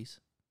puppies.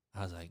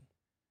 I was like,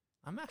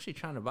 I'm actually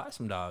trying to buy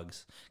some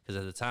dogs. Because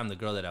at the time, the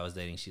girl that I was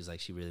dating, she was like,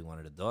 she really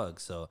wanted a dog.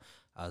 So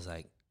I was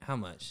like, how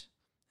much?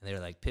 And they were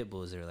like pit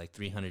bulls. They were like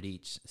 $300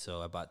 each.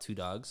 So I bought 2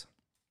 dogs.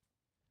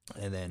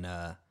 And then,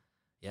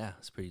 yeah,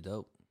 it's pretty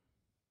dope.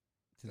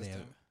 Did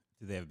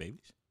they have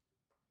babies?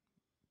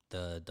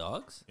 The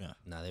dogs? Yeah.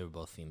 No, they were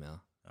both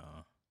female.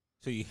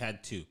 So you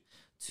had 2.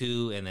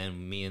 2, and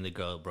then me and the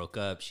girl broke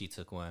up. She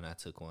took one, I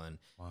took one.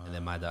 Wow. And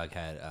then my dog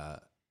had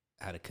a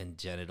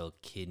congenital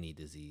kidney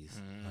disease.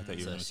 I thought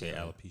you were going to say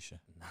alopecia.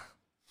 No.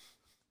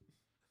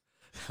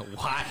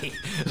 Why?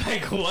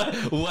 Like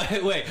what?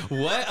 Wait,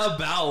 what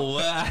about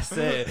what I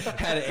said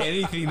had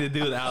anything to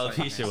do with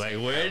alopecia? Like,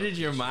 where did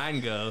your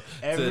mind go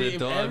to the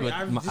dog with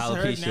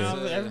alopecia?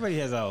 Now, everybody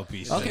has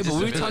alopecia. Okay, but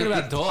we were talking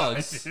about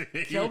dogs.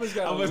 Kelvin's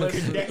got I was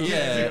connected.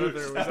 Yeah.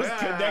 I was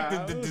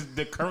connected to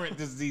the current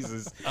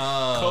diseases,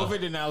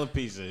 COVID and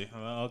alopecia.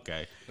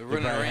 Okay, We're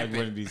running had rampant.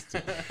 one of these 2.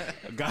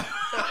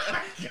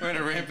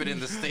 Running rampant in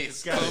the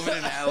States. COVID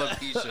and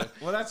alopecia.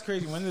 Well, that's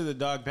crazy. When did the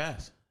dog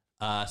pass?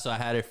 So I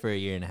had her for a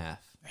year and a half.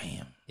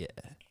 Damn. Yeah.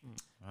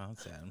 Well,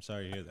 that's sad. I'm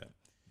sorry to hear that.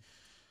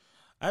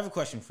 I have a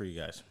question for you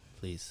guys.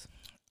 Please.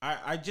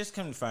 I just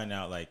come to find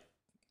out, like,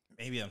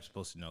 maybe I'm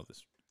supposed to know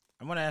this.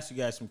 I want to ask you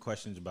guys some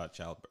questions about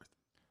childbirth.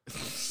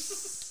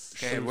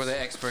 Okay, we're the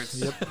experts.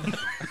 Yep.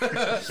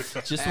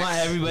 Just want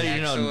everybody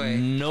to know away.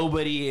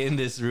 nobody in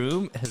this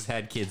room has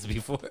had kids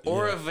before.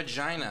 Or a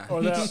vagina.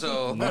 Or that-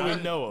 So, That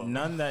we know of.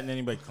 None that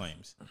anybody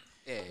claims.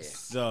 yeah.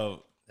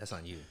 So That's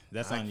on you.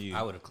 That's on you.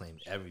 I would have claimed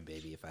every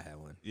baby if I had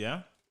one.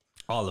 Yeah,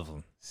 All of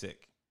them.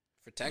 sick.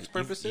 For tax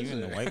purposes? Even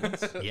the white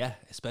ones. Yeah,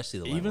 especially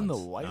the white Even the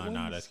ones. white No, ones?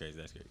 no, that's crazy.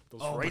 That's crazy. Those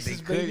but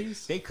racist they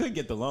babies? They could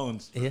get the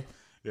loans. Yeah.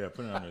 Yeah,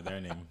 put it under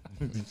their name.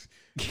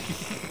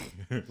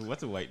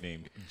 What's a white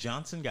name?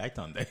 Johnson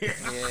Gaitonde.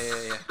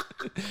 Yeah.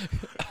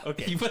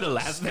 Okay. You put a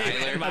last name.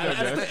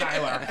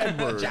 Skylar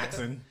Edward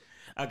Jackson.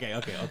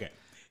 Okay.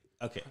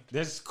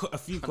 There's a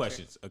few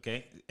questions,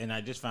 okay? And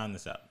I just found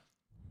this out.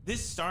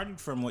 This started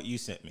from what you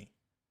sent me.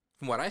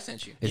 From what I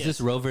sent you. Is this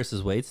Roe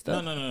versus Wade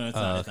stuff? No. It's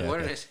Oh, not. okay. What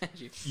did I send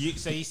you?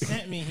 So he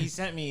sent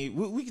me.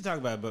 We can talk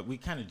about it, but we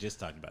kind of just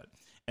talked about it.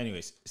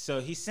 Anyways,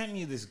 so he sent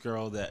me this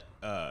girl that.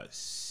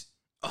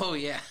 Oh,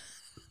 yeah.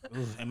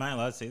 Am I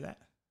allowed to say that?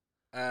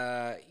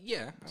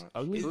 Yeah.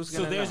 Ugly? Who's So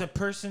gonna there's know? a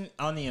person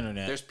on the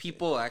internet. There's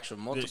people, actually,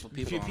 There's multiple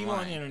people on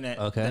online. the internet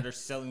Okay. that are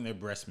selling their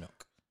breast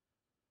milk.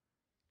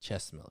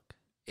 Chest milk.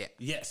 Yeah.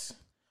 Yes,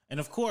 and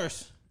of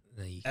course,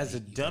 No, you- as a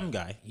you- dumb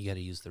guy. You got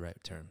to use the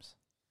right terms.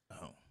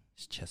 Oh,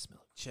 It's chest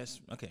milk.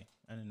 chest. Okay,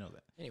 I didn't know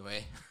that.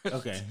 Anyway.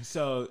 Okay,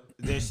 so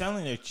they're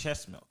selling their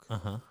chest milk.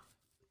 Uh-huh.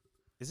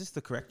 Is this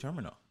the correct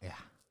terminal? Yeah.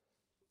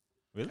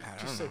 Really?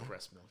 Just say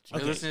breast milk.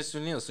 Okay. Listen to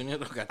Sunil. Sunil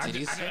don't got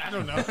titties. I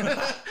don't know.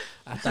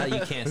 I thought you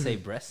can't say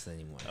breasts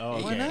anymore. Oh,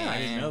 okay. Why not? I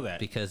didn't know that.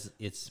 Because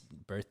it's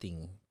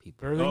birthing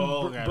people.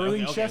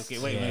 Birthing chest.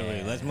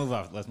 Wait. Let's move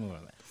off. All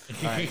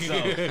right.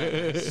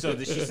 So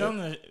she's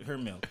selling her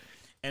milk,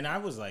 and I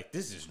was like,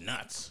 "This is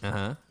nuts."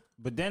 Uh-huh.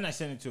 But then I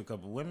sent it to a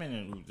couple women,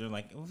 and they're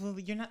like, "Well,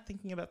 you're not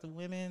thinking about the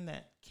women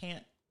that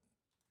can't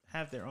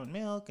have their own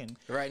milk." And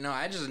Right, no,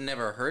 I just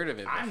never heard of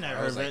it before. I've never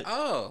I was heard of like, it.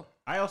 oh.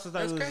 I also thought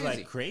That's it was crazy.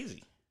 like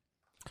crazy.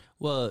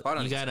 Well, I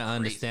don't you think got to it's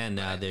understand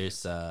crazy, now but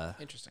there's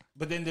Interesting.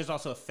 But then there's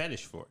also a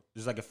fetish for it.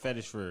 There's like a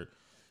fetish for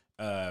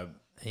yeah,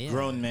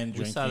 grown men We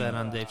drinking. saw that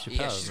on Dave Chappelle.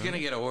 Yeah, she's going to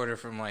get an order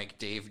from, like,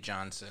 Dave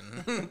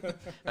Johnson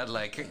at,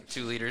 like,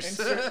 2 liters.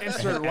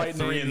 Insert white at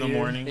 3 name in the here.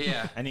 morning.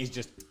 Yeah. And he's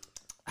just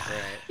Right.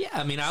 Yeah,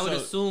 I mean, I would So-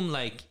 assume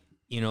like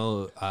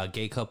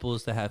gay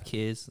couples that have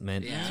kids, two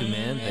men,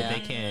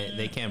 that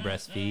they can't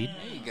breastfeed,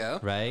 There you go.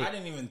 right? I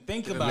didn't even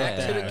think about Yeah,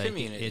 to the that. like,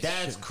 community.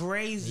 it's- That's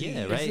crazy.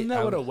 Yeah, right. Isn't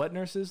that what a wet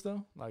nurse is,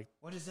 though?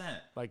 What is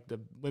that? Like the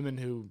women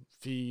who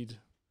feed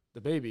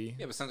the baby.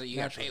 Yeah, but sometimes you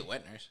got to pay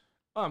wet nurse.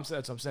 Oh, that's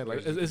what I'm saying.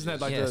 Like, isn't that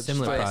like yeah, the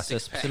similar buy a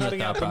process, six-pack. similar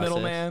cutting out thought the process.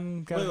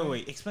 middleman? Kind of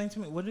Wait. Explain to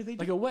me. What do they do?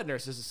 Like a wet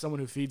nurse is someone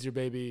who feeds your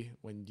baby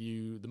when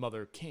the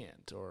mother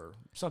can't, or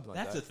something like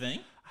That's that. a thing?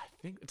 I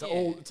think it's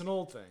Yeah. It's an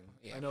old thing.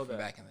 Yeah, I know from that.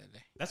 back in the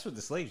day. That's what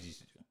the slaves used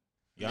to do.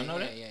 Y'all know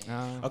that?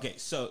 Yeah. Okay,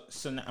 so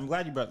now, I'm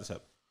glad you brought this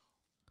up.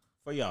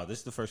 For y'all, this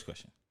is the first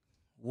question.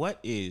 What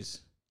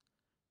is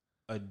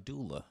a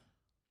doula?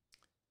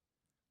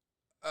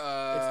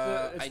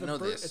 I know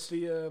this. It's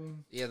the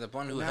Yeah, the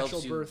one who natural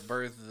helps you birth.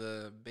 birth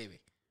the baby.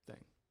 thing.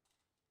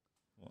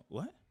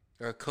 What?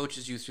 Or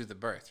coaches you through the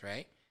birth,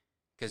 right?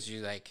 Because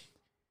you like,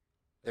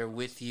 they're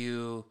with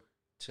you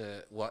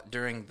to what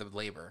during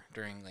labor.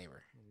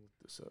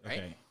 So,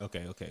 Right?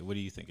 Okay. What do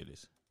you think it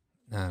is?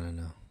 I don't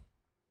know.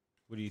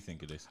 What do you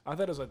think it is? I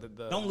thought it was like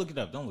the Don't look it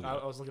up.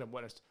 I was looking up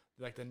wet nurse,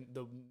 like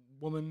the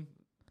woman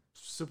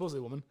supposedly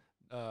a woman,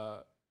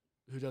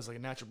 who does like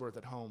a natural birth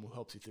at home, who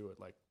helps you through it,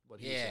 like what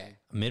he was Yeah. saying.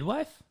 A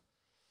midwife?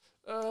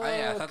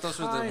 I thought those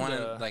were the one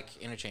Kinda. like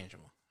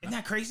interchangeable. Isn't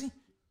that crazy?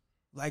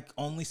 Like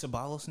only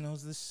Sabalos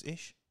knows this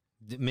ish.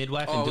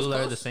 Midwife Oh, and it was doula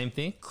are the close. same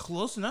thing?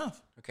 Close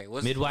enough. Okay,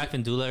 what's Midwife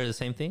and doula are the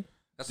same thing?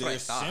 That's what I They're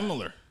thought.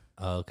 similar.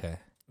 Oh, okay.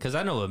 Because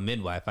I know a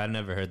midwife. I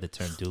never heard the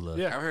term doula.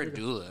 Yeah, I've heard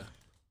doula.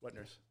 wet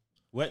nurse.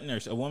 Wet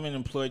nurse, a woman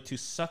employed to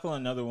suckle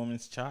another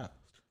woman's child.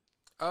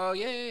 Oh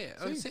yeah.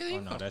 Oh, see, there Oh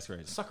you no, go. that's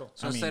crazy. Suckle.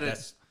 So instead of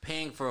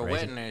paying for a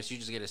wet nurse, you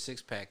just get a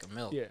 6-pack of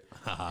milk. Yeah,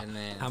 And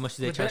then How much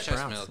do they With charge that per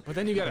chest ounce? milk. but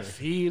then you gotta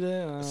feed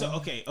it. So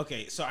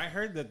okay. So I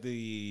heard that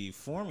the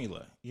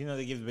formula,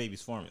 they give the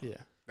babies formula.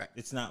 Yeah,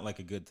 It's not like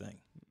a good thing.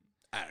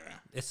 I don't know.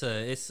 it's a I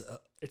don't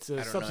know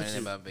anything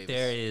substitute. about babies.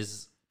 there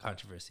is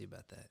controversy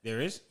about that.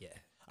 There is. Yeah.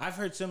 I've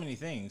heard so many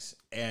things,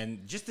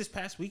 and just this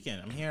past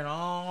weekend, I'm hearing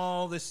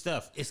all this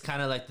stuff. It's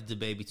kind of like the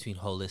debate between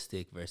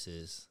holistic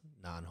versus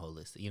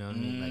non-holistic. You know what I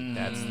mean? Like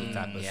that's the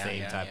type of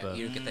type of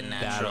You get the battle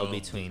natural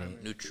between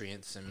it.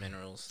 nutrients and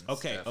minerals. And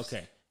Okay, stuff.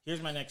 okay.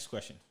 Here's my next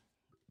question.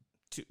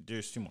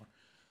 There's two more.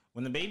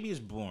 When the baby is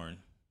born,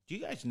 do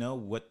you guys know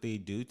what they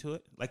do to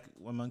it? Like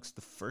amongst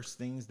the first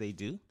things they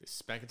do? They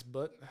spank its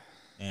butt,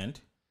 And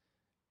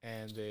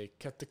and they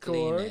cut the Clean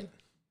cord, it.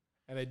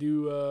 and they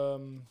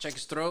do Check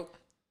his throat.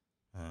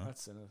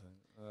 that's another thing.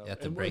 You have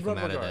to in break what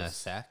them out of the regards?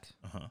 sack.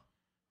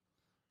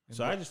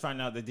 so I just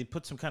found out that they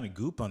put some kind of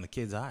goop on the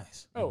kid's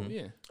eyes. Oh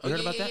yeah, Oh, heard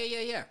yeah, about that?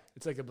 Yeah.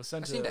 it's like a seen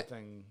placenta that.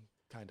 thing,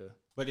 kind of.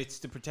 But it's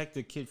to protect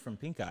the kid from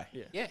pink eye.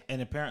 Yeah. Yeah.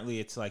 And apparently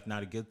it's like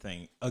not a good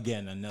thing.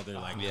 Again, another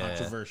like Yeah.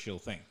 controversial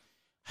thing.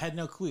 Had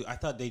no clue. I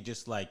thought they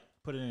just like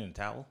put it in a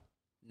towel.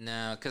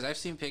 No, because I've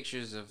seen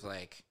pictures of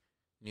like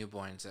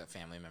newborns that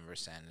family members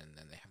send, and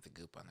then they have the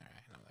goop on their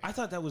eye. And I'm like, I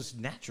thought that was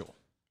natural.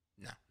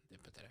 no, they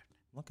put that out.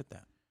 Look at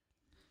that.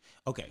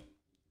 Okay.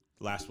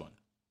 Last one.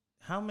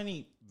 How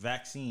many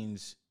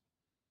vaccines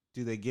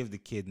do they give the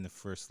kid in the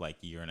first like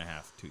year and a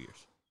half, 2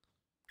 years?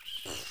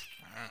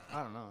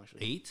 I don't know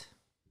actually. 8?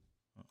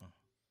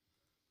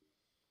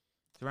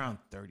 It's around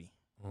 30.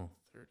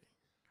 30.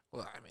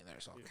 Well, I mean,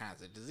 there's all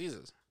kinds of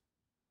diseases.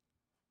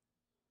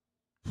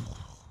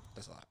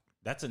 That's a lot.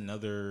 That's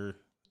another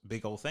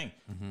big old thing.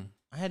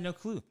 I had no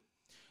clue.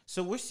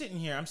 So I'm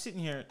sitting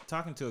here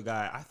talking to a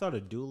guy. I thought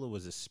a doula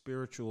was a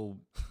spiritual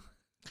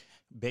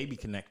baby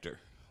connector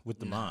with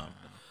the mom.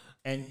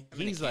 And I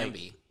mean, it can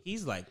be.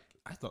 he's like,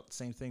 I thought the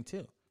same thing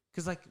too.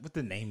 Because like with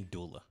the name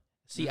doula.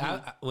 See,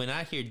 when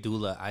I hear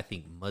doula, I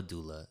think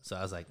medulla. So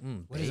I was like,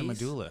 What is a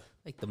base? medulla?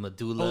 Like the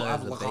medulla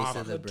is the base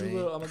of the brain.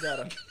 Oh my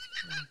god.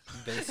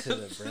 Base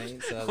of the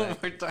brain. So I was One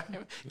like, more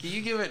time. Can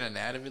you give an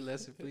anatomy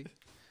lesson, please?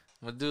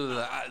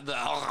 Medulla.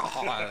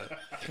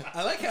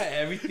 I like how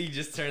everything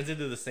just turns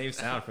into the same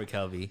sound for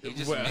Kelby. He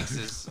just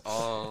mixes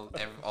all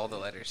the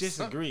letters.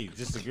 Disagree.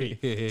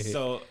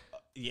 So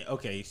yeah,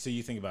 okay. So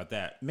you think about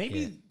that.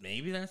 Maybe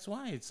that's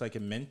why it's like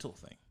a mental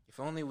thing. If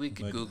only we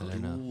could Google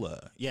it.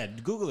 Doula. Yeah,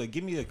 Google it.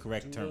 Give me the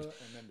correct terms.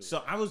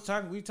 So we were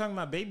talking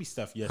about baby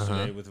stuff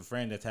yesterday with a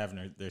friend that's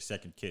having their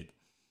second kid.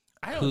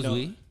 I don't Who's know.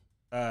 we?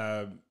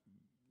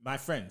 My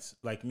friends,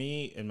 like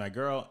me and my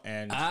girl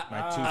and my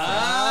two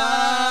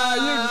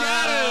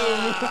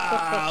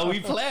Ah, we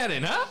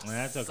planning, huh?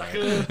 friends. That's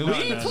okay.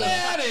 We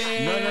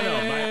planning.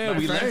 No.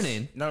 We friends-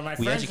 learning. No, my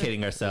We friends.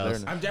 educating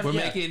ourselves. I'm We're definitely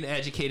making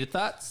educated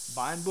thoughts.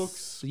 Buying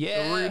books.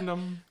 Yeah. Reading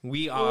them.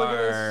 We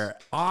are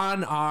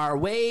on our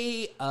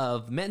way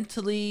of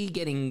mentally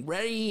getting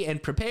ready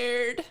and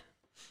prepared.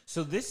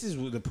 So this is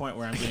the point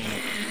where I'm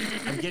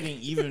getting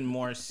even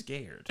more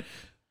scared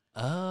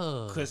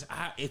Oh. because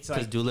it's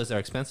Because like doulas are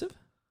expensive?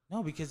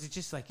 no, because it's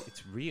just like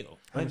it's real.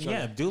 But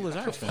yeah, doulas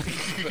are expensive.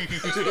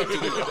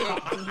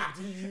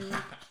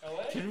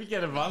 Can we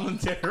get a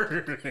volunteer?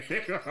 Can we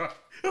get a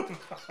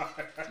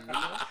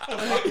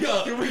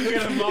Is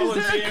there a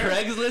volunteer?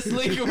 Craigslist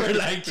link for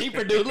like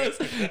cheaper doulas?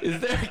 Is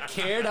there a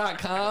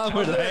care.com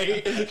or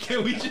like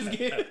can we just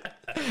get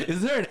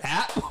is there an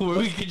app where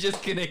we could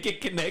just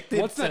get connected?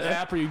 What's that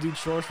app where you do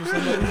chores for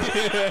somebody?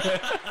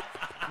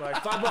 Like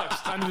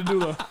 $5, time to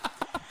doula.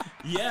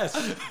 Yes.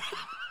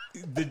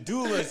 The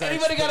doula is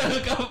Anybody got to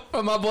hook up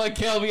for my boy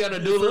Kelby on a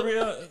For doula?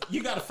 real?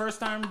 You got a first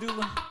time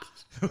doula?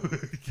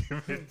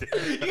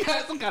 You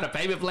got some kind of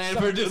payment plan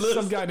for doulas?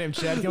 Some guy named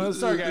Chad.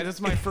 Sorry guys,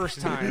 it's my first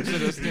time. So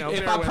just,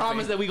 If I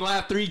promise that we gonna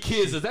have 3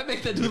 kids, does that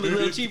make that doula a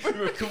little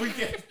cheaper?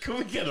 Can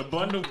we get a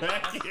bundle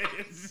package?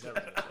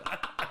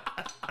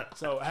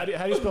 So how do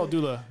you spell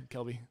doula,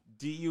 Kelby?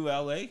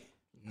 DULA?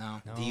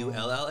 No.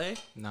 DULLA?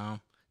 No.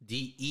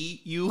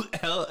 DEULLA?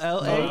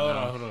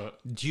 Hold on.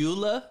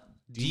 Dula?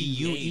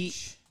 DUE?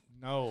 DH.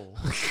 No.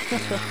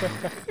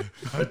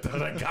 I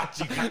thought I got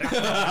you.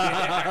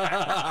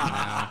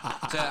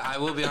 So I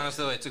will be honest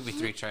though, it took me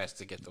 3 tries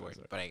to get the word,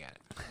 but I got it.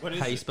 What is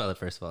How you it? spell it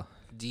first of all?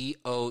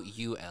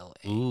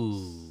 DOULA.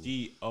 Ooh.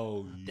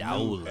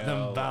 DOULA.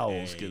 Them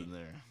vowels get in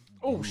there.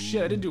 Oh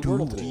shit! I didn't do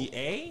wordle today.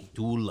 DA?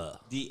 Doula.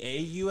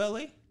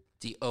 DAULA?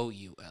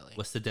 DOULA.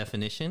 What's the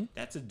definition?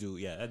 That's a do.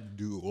 Yeah, that's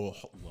do.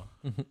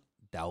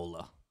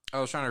 Doula. I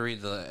was trying to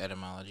read the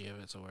etymology of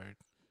it. It's a word.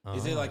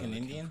 Is it like Oh, an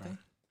Indian thing?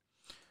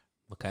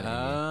 What kind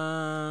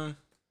of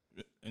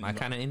Indian? My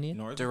kind of Indian?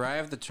 Northern?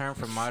 Derived the term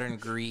from modern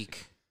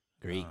Greek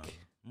Greek.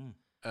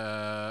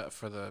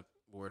 for the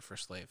word for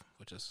slave,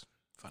 which is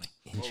funny.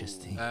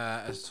 Interesting.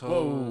 As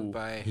told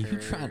by her.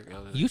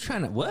 You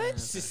trying to what?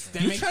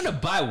 Systemic. You trying to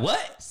buy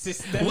what?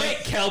 Systemic. Wait,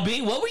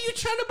 Kelby, what were you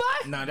trying to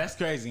buy? No, that's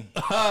crazy.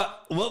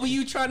 What were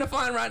you trying to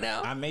find right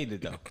now? I made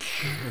it though.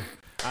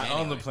 I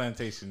own the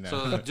plantation now.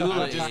 So the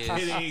doula I'm just is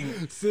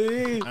kidding.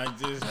 See, I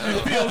just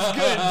it feels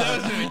good,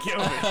 doesn't it,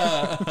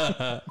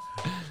 Kelby?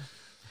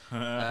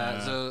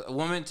 so a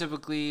woman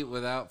typically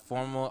without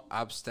formal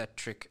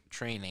obstetric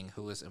training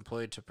who is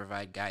employed to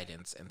provide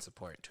guidance and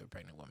support to a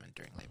pregnant woman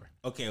during labor.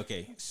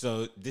 Okay.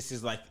 So this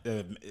is like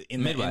in the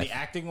Midwife.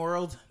 acting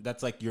world,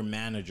 that's like your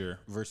manager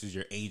versus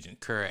your agent.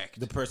 Correct.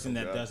 The person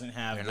that doesn't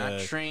have They're the not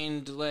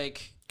trained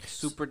like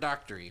super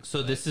doctory.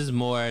 So this is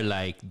more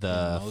like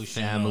the Emotional.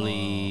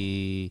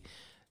 family,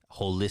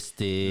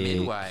 holistic.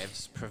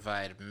 Midwives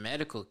provide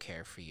medical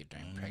care for you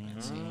during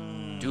pregnancy.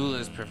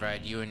 Doulas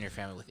provide you and your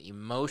family with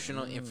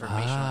emotional,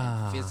 informational,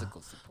 and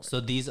physical support. So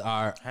these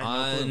are Had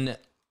no clue.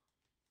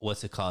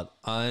 what's it called?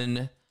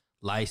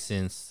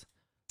 Unlicensed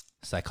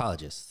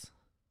psychologists.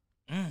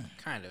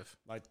 Kind of.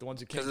 Like the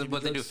ones who can't. Because give but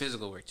you they do drugs.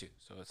 physical work too.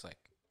 So it's like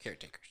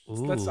caretakers.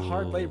 That's the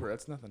hard Ooh. labor.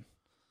 That's nothing.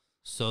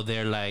 So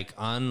they're like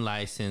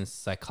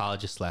unlicensed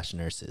psychologists /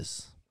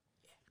 nurses.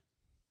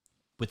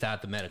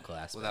 Without the medical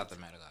aspect. Without the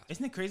medical aspect.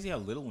 Isn't it crazy how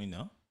little we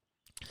know?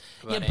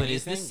 Yeah, About but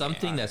is anything? this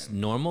something Yeah. that's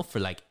normal for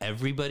like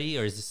everybody,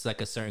 or is this like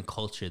a certain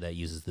culture that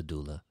uses the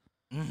doula?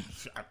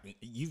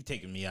 You've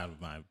taken me out of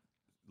my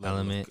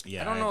Element.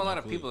 Yeah, I don't know have a lot no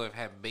of clue. people that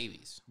have had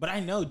babies. But I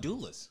know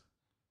doulas.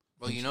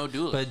 Well, you know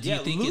doulas. But do Yeah,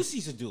 you think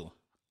Lucy's a doula.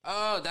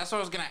 Oh, that's what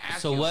I was gonna ask.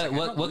 so? you. I What was like, I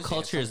what know what Lucy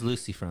culture has is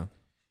Lucy from?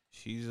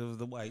 She's of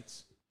the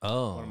whites.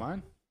 Oh, One of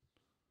mine.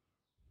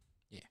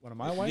 Yeah. One of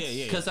my wives.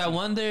 Yeah. because I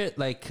wonder,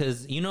 like,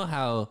 because you know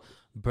how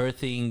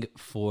birthing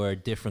for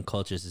different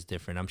cultures is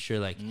different. I'm sure,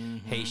 like,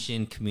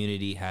 Haitian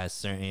community has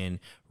certain,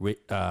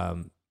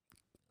 not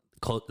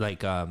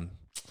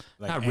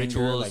anger,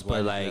 rituals, like,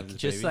 why but did you like have this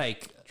just baby?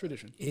 like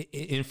Tradition.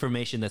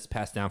 information that's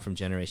passed down from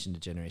generation to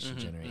generation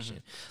to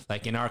generation.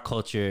 Like in our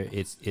culture,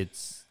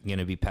 it's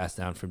gonna be passed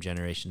down from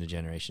generation to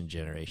generation to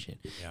generation.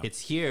 It's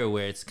here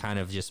where it's kind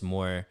of just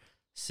more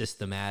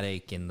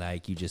systematic and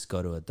like you just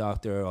go to a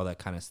doctor, all that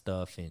kind of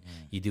stuff, and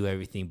you do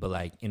everything. But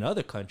like in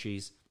other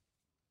countries,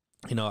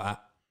 you know,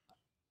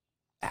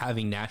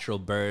 having natural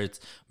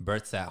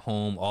births at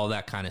home, all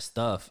that kind of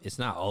stuff, it's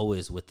not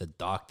always with the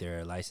doctor,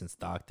 a licensed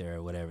doctor,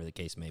 or whatever the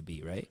case may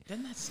be, right?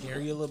 Doesn't that scare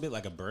you a little bit,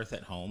 like a birth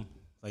at home?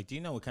 Like, do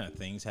you know what kind of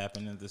things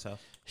happen in this house?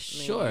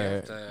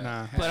 Sure.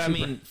 Nah. But I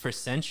mean, for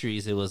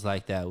centuries, it was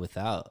like that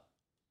without.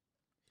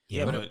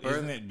 Yeah, but but a birth-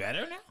 isn't it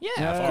better now?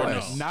 Yeah, of course.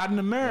 course. Not in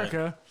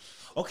America.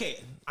 Okay,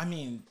 I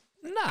mean,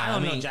 Nah, I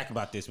don't know mean, jack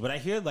about this, but I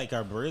hear like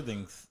our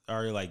birthing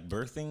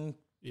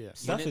Yeah.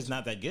 stuff is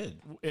not that good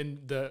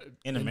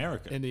In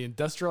America. in the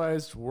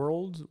industrialized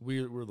world,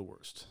 we're the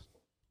worst.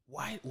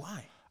 Why?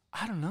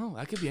 I don't know.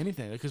 That could be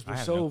anything because I we're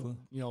have so no clue.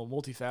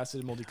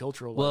 multifaceted,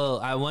 multicultural. well,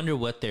 I wonder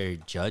what they're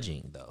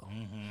judging, though.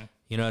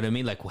 You know what I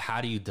mean? Like,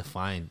 how do you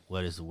define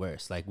what is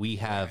worse? Like, we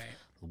have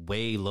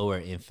way lower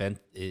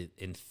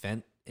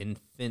infanticide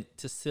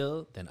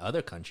than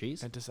other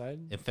countries.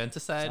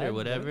 Infanticide or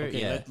whatever.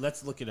 Okay, yeah.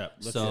 let's look it up.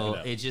 Let's So look it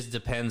up. it just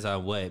depends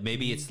on what.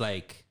 Maybe it's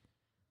like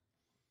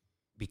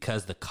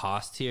because the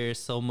cost here is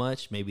so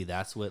much. Maybe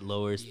that's what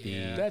lowers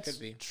Yeah. the. That's Could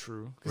be.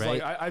 true. 'Cause,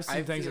 Right? Like, I've seen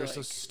I things that feel are so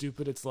like-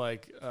 stupid. It's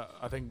like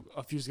I think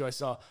a few years ago I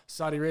saw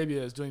Saudi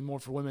Arabia is doing more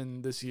for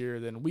women this year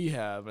than we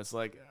have. It's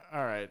like,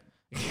 all right,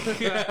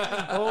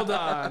 hold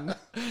on.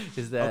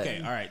 Is that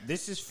Okay, all right.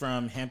 This is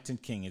from Hampton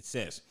King. It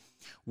says,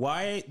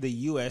 "Why the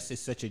U.S. is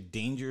such a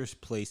dangerous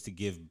place to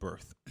give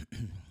birth."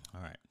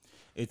 All right.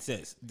 It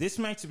says, "This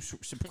might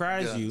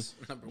surprise you, Guns,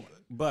 number one.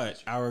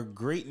 but our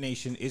great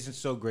nation isn't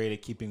so great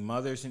at keeping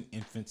mothers and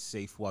infants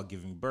safe while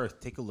giving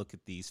birth. Take a look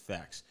at these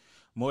facts.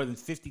 More than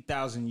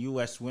 50,000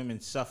 U.S. women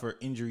suffer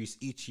injuries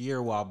each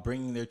year while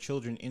bringing their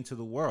children into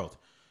the world.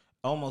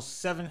 Almost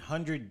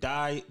 700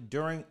 die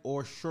during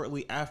or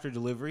shortly after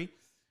delivery,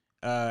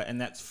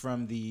 and that's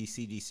from the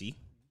CDC.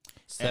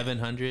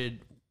 700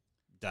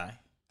 Die,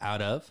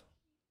 out of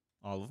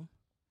all of them,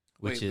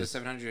 which Wait, the is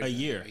 700 a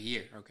year. A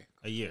year. Okay.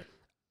 a year.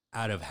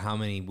 out of how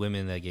many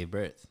women that gave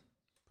birth?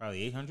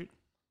 Probably 800.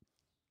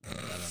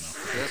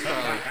 That's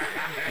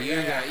probably,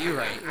 you're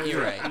right.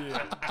 You're right.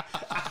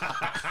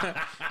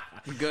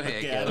 Go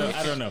ahead. Yeah, Gil.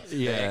 I don't know.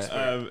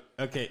 Yeah.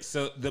 Okay,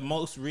 so the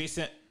most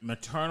recent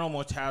maternal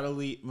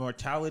mortality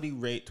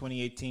rate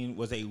 2018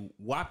 was a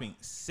whopping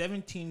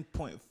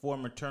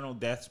 17.4 maternal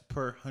deaths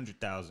per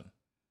 100,000.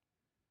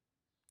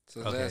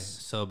 So Okay, that's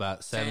so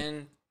about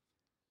 10.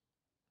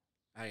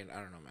 I don't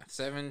know, man.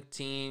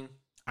 17.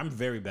 I'm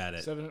very bad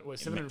at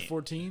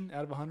 714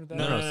 out of 100,000.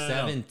 No, no.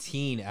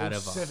 17 out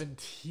of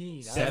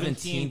 17.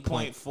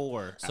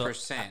 17.4. so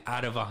percent.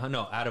 out of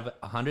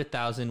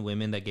 100,000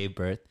 women that gave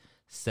birth,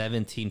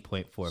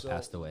 17.4 So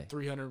passed away.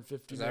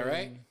 350. Is that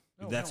right?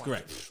 That's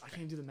correct. I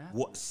can't do the math.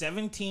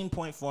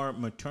 17.4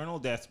 maternal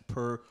deaths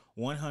per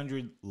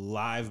 100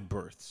 live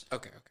births.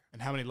 Okay.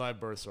 And how many live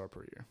births are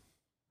per year?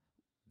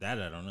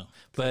 That I don't know.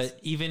 But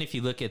even if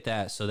you look at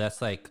that, so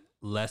that's like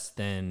less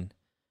than,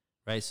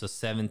 right? So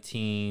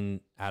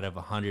 17 out of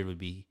 100 would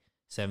be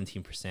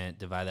 17%.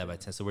 Divide that by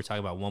 10. So we're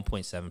talking about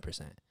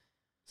 1.7%.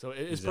 So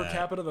is per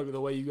capita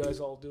the way you guys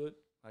all do it?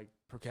 Like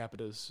per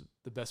capita is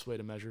the best way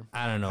to measure.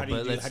 I don't know. How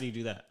do you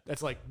do that?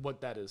 That's like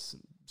what that is.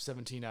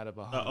 17 out of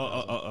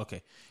 100.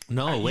 Okay.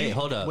 No, wait,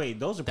 hold up. Wait,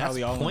 those are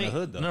probably all in the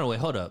hood, though. No, wait,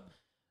 hold up.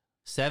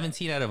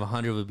 17 out of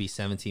 100 would be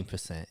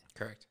 17%.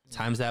 Correct.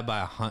 Times that by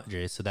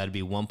 100, so that'd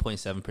be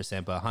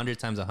 1.7%. But 100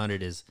 times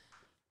 100 is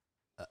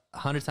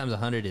 100 times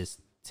 100 is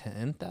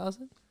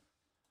 10,000.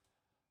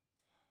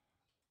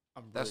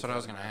 That's what I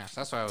was gonna ask.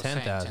 That's why I was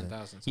saying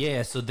 10,000.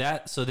 Yeah, so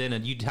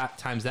then you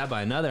times that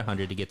by another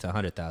 100 to get to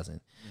 100,000.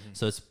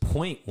 So it's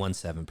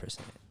 0.17%.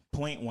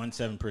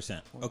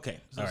 0.17%. Okay.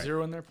 Is there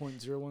zero in there?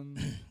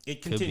 0.01?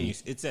 It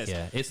continues. It says,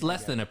 yeah, it's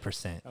less than a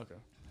percent. Okay.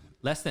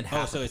 Less than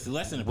half. so it's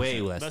less than a way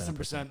percent. less Less than than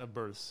percent of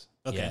births.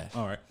 Okay. Yeah.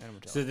 All right. And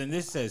mortality. So then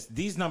this says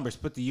these numbers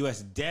put the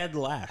U.S. dead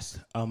last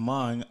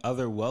among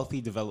other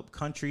wealthy developed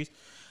countries.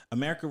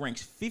 America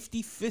ranks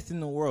 55th in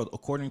the world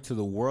according to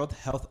the World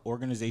Health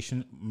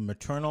Organization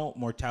maternal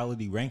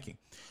mortality ranking.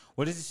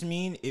 What does this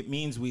mean? It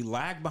means we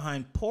lag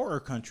behind poorer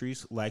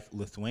countries like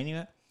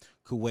Lithuania,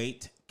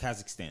 Kuwait,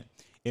 Kazakhstan.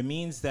 It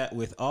means that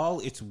with all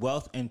its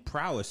wealth and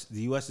prowess,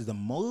 the U.S. is the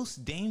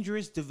most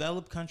dangerous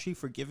developed country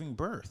for giving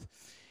birth.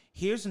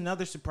 Here's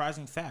another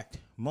surprising fact.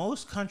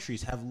 Most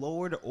countries have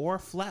lowered or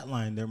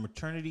flatlined their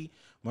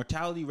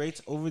mortality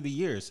rates over the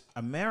years.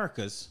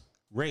 America's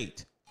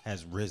rate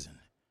has risen.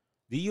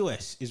 The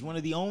U.S. is one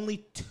of the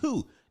only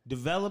two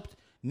developed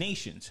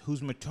nations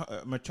whose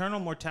maternal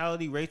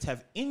mortality rates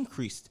have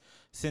increased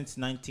since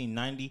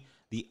 1990.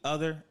 The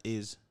other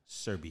is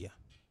Serbia.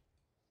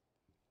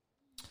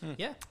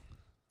 Yeah.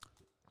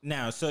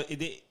 Now, so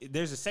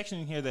there's a section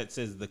in here that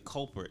says the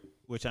culprit,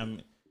 which I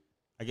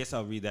guess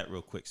I'll read that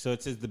real quick. So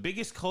it says the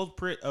biggest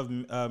culprit of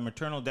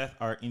maternal death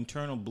are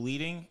internal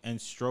bleeding and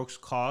strokes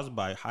caused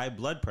by high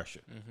blood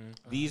pressure.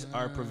 These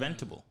are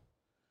preventable.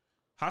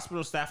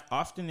 Hospital staff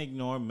often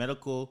ignore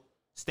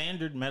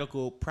standard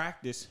medical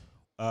practice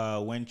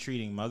when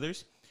treating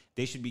mothers.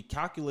 They should be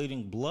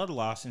calculating blood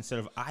loss instead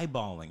of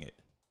eyeballing it.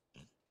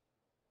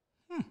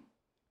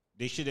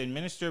 They should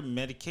administer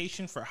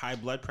medication for high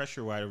blood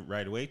pressure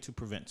right away to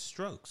prevent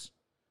strokes.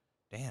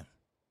 Damn.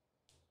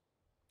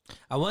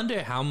 I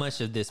wonder how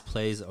much of this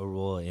plays a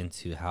role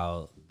into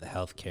how the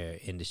healthcare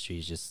industry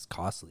is just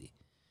costly.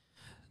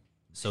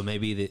 So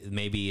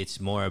maybe it's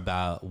more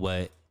about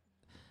what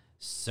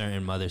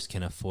certain mothers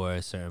can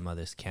afford, certain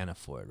mothers can't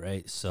afford,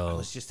 right? So I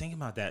was just thinking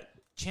about that.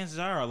 Chances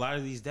are a lot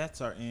of these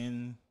deaths are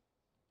in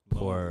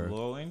poor,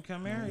 low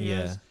income areas.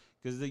 Yeah.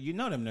 Because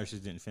them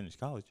nurses didn't finish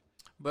college.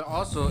 But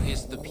also,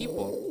 it's the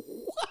people.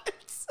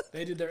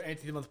 They did their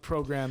 18th month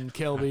program,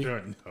 Kelby. I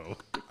don't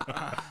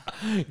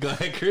know. Go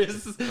ahead,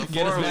 Chris.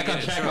 Get us back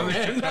on track,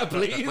 man,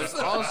 please.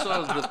 But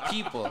also the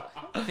people.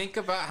 Think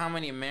about how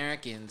many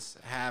Americans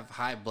have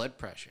high blood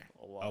pressure.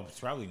 Oh, it's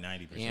probably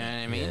 90%. You know what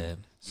I mean? Yeah.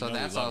 So You know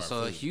we that's love our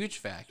also a food. huge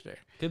factor.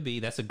 Could be.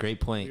 That's a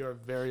great point. We are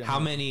very How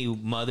many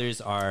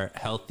mothers are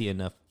healthy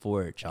enough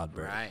for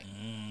childbirth? Right.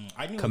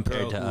 I knew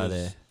Compared a girl to who was,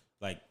 other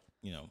like,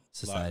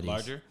 societies.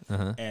 larger,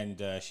 Uh-huh.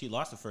 and she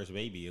lost the first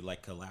baby. It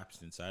like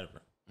collapsed inside of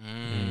her.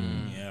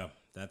 Yeah,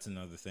 that's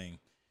another thing.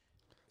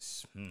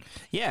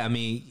 Yeah, I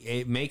mean,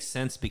 it makes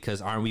sense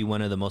because aren't we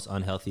one of the most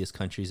unhealthiest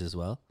countries as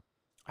well?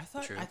 I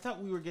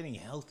thought we were getting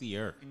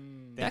healthier.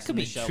 That could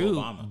be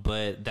true,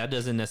 but that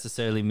doesn't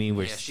necessarily mean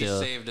we're Yeah,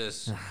 still. she saved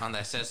us on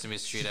that Sesame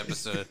Street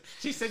episode.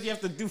 She said you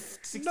have to do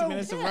 60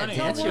 minutes of running.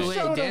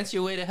 Dance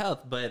your way to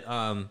health. But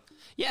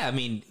yeah, I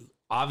mean,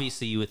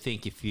 obviously, you would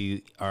think if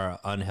you are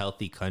an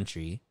unhealthy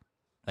country,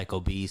 like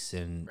obese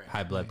and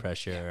high blood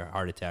pressure,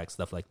 heart attack,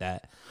 stuff like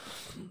that,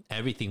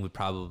 everything would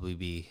probably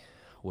be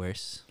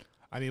worse.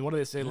 I mean, what do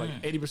they say?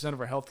 Like 80% of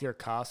our healthcare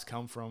costs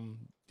come from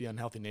the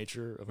unhealthy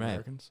nature of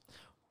Americans.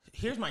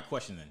 Here's my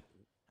question then.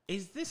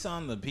 Is this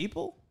on the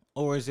people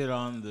or is it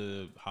on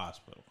the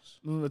hospitals?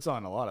 It's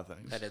on a lot of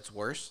things. That it's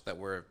worse, that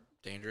we're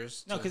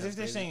dangerous. No, to because have if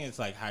they're babies. saying it's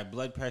like high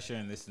blood pressure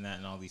and this and that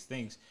and all these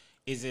things,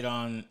 is it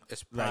on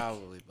It's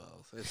probably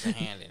both. It's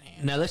hand in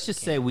hand. Now, let's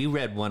just say we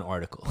read one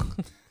article.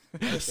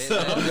 That's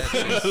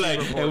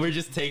And we're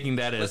just taking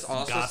that as Let's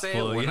also gospel.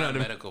 say we're you know not what I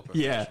mean? medical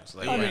Yeah. professionals.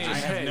 Like, I we're mean,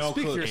 just have hey, no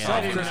speak clue. for Yeah,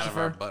 yourself, hanging out of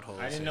our Christopher. buttholes.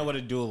 I didn't know what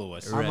a doula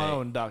was. I'm my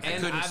own doctor.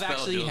 And couldn't I've spell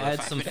actually doula had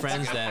 5 some minutes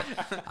friends ago.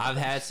 I've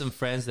had some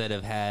friends that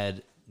have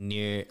had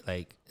near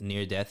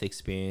death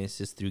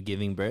experiences through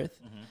giving birth.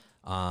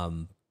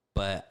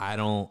 But I've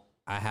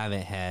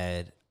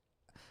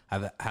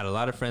had a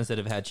lot of friends that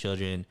have had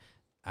children.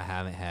 I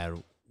haven't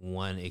had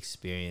one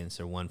experience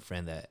or one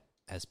friend that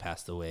has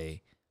passed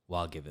away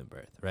while giving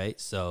birth,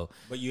 right? So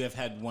But you have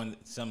had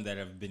some that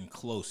have been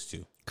close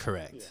to.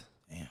 correct.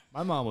 Damn.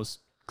 My mom was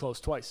close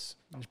twice,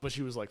 but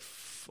she was like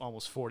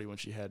almost 40 when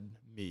she had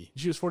me.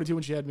 She was 42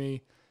 when she had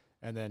me,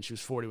 and then she was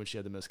 40 when she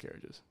had the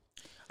miscarriages.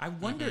 I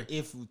wonder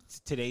if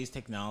today's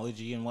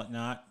technology and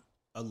whatnot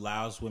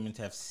allows women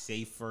to have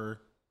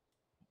safer,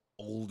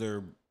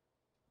 older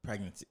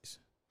pregnancies.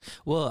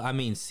 Well, I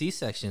mean,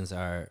 C-sections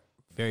are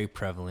very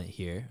prevalent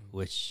here,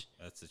 which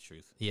That's the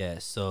truth. yeah,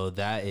 so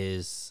that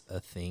is a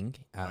thing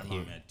out My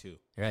here. mom had too.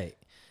 Right.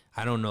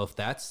 I don't know if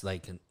that's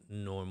like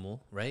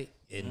normal, right?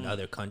 In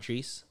other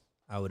countries,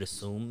 I would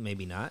assume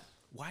maybe not.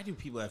 Why do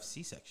people have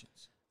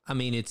C-sections? I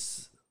mean,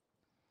 it's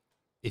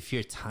if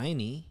you're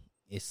tiny,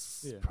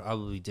 it's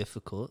probably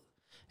difficult.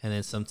 And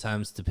then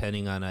sometimes,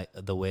 depending on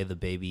the way the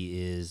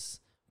baby is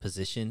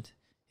positioned,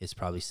 it's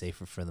probably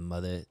safer for the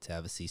mother to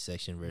have a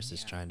C-section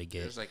versus trying to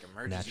get There's like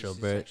emergency natural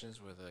birth.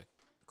 C-sections where the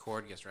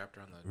cord gets wrapped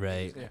around the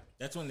Right. baby's neck.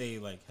 That's when they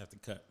like have to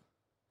cut,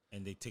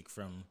 and they take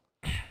from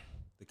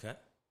the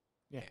cut.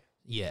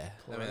 Yeah.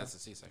 I mean, that's a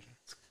C-section.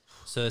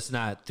 So it's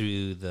not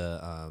through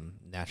the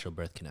natural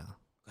birth canal.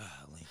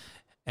 Golly.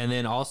 And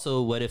then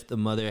also, what if the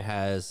mother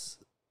has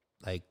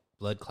like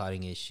blood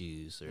clotting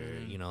issues or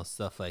you know,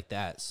 stuff like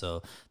that?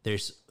 So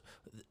there's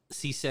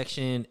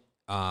C-section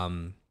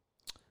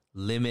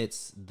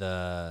limits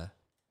the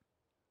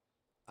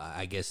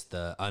I guess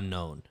the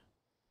unknown,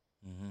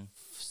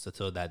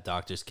 so that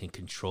doctors can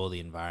control the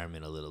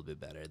environment a little bit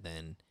better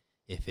than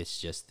if it's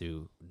just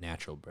through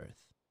natural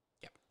birth.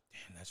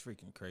 Damn, that's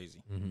freaking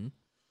crazy.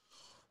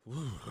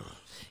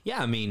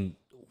 Yeah, I mean,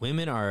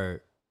 women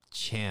are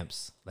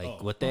champs.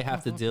 Like what they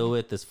have to deal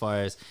with as far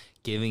as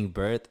giving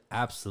birth,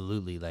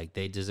 absolutely. Like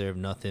they deserve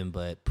nothing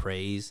but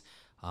praise,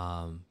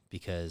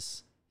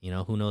 because you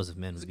know, who knows if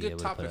men It's a would be good able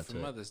to put topic up for to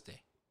it. Mother's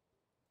Day.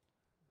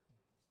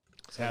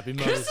 Happy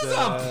Mother's Chris is Day.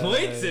 on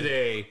point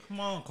today. Come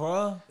on,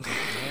 Carl.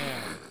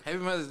 Happy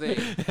Mother's Day.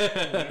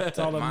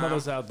 To all the Mom,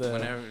 mothers out there.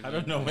 Whenever I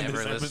don't know when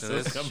never this listen to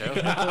this episode's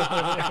show. coming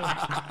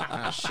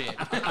Oh, shit.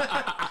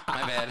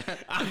 My bad.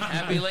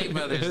 Happy late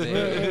Mother's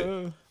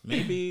Day.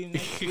 Maybe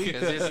next week.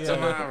 Because it's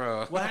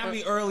tomorrow. Well,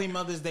 happy early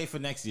Mother's Day for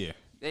next year.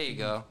 There you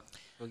go.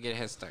 We'll get a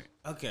head start.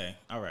 Okay.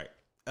 All right.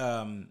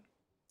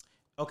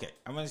 Okay.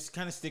 I'm gonna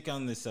kind of stick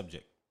on this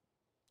subject,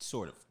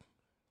 sort of,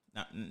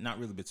 not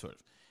really, but sort of.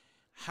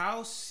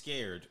 How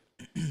scared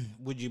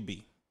would you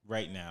be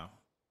right now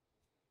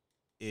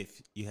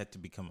if you had to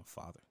become a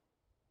father?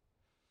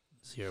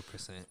 0%.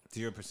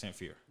 0%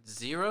 fear.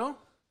 0?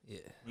 Yeah,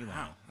 You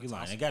lying? You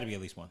lying? It got to be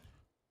at least one.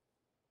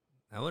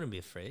 I wouldn't be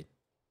afraid.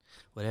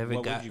 Whatever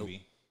What God, would you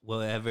be?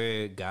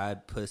 whatever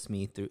God puts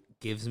me through,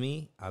 gives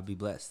me, I'll be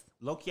blessed.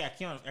 Low-key, I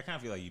kind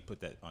of feel like you put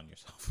that on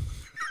yourself.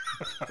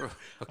 I Okay.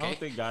 don't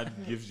think God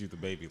gives you the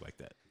baby like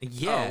that.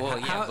 Yeah. well,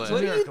 yeah, but- what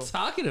are you Miracle.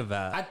 talking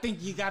about? I think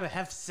you got to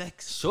have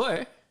sex.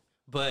 Sure,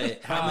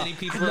 but how many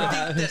people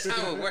have? That's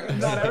how it works.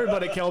 Not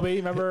everybody, Kelby.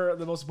 Remember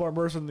the most important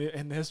person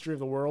in the history of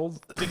the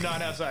world did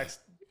not have sex.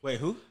 Wait,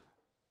 who?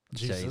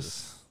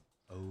 Jesus.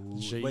 Oh,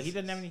 Jesus. wait, he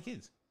doesn't have any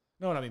kids.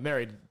 No, I mean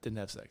married, didn't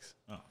have sex.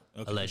 Oh,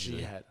 okay. Allegedly.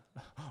 She had.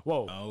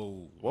 Whoa.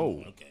 Oh,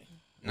 Whoa. Okay,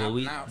 Well,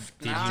 did you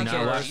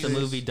not watch the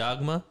movie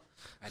Dogma?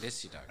 I did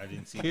see Dog. I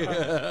didn't see.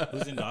 Dogma.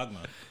 Who's in Dogma?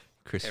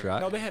 Chris Rock.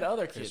 No, they had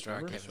other Chris kids. Rock,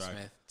 remember? Kevin Rock.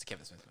 Smith. It's a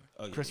Kevin Smith movie.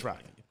 Oh, yeah, Chris yeah, Rock.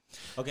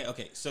 yeah, yeah.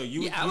 Okay. So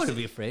you? Yeah, I you wouldn't said-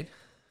 be afraid.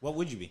 What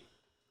would you be?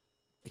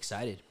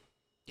 Excited.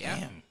 Yeah.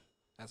 Damn.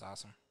 That's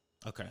awesome.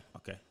 Okay.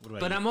 Okay. What about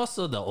But you? I'm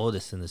also the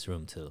oldest in this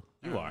room too.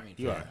 You are.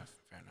 You fair are. enough.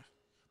 Fair enough.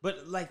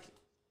 But like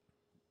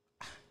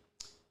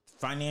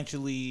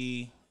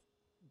financially,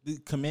 the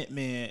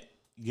commitment,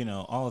 you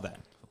know, all of that.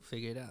 We'll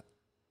figure it out.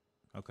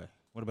 Okay.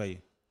 What about you?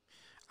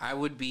 I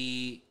would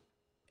be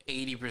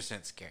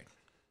 80% scared.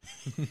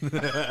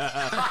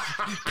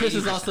 Chris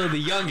is also the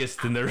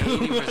youngest in the room.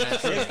 80% Is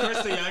scared.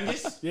 Chris the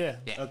youngest? Yeah.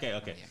 Yeah. Okay.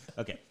 Okay.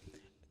 Yeah. Okay.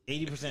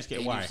 80%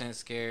 scared. Why? 80%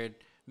 scared.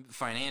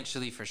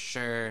 Financially, for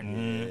sure.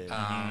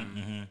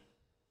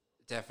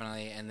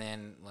 Definitely. And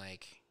then,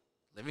 like,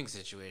 living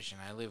situation.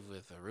 I live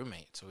with a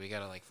roommate, so we got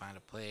to, like, find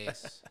a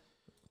place.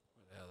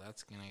 Where the hell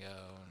that's going to go.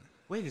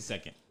 Wait a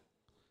second.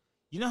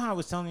 You know how I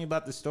was telling you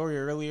about the story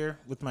earlier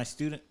with my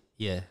student?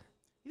 Yeah.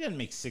 He doesn't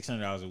make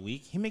 $600 a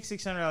week. He makes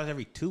 $600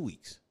 every 2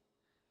 weeks.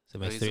 So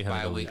it makes It's a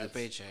 300 a week.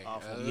 bi-weekly paycheck.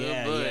 awful. Oh,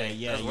 Yeah, boy.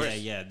 yeah, That's worse.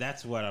 yeah.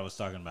 That's what I was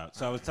talking about.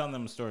 So I was telling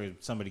them a story of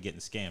somebody getting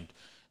scammed.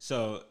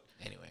 So,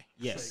 Anyway,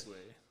 yes.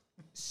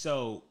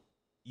 So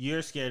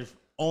you're scared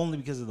only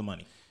because of the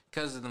money.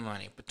 because of the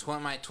money. But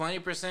my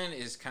 20%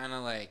 is kind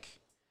of like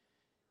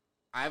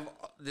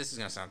this is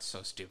gonna sound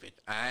so stupid.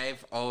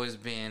 I've always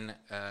been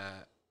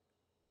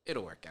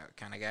it'll work out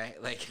kind of guy.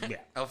 Like Yeah.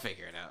 I'll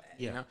figure it out.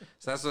 Yeah. You know.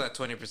 So that's what that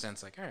 20%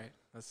 is like. All right,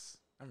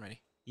 I'm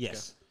ready.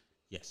 Yes.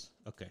 Yes.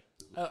 Okay.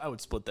 I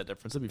would split that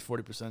difference. It'd be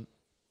 40%.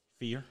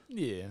 Fear?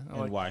 Yeah. I And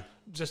like- why?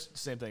 Just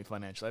same thing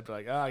financially. I'd be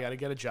like, I got to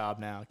get a job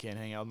now. Can't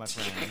hang out with my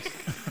friends.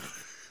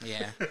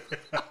 Yeah.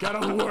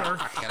 Gotta work.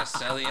 Gotta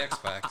sell the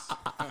Xbox.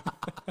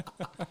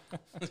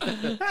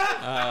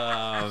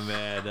 Oh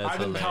man, that's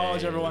I'm in college,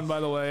 hilarious. everyone, by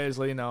the way, is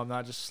letting you know I'm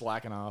not just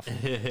slacking off.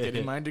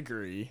 Getting my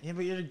degree. Yeah,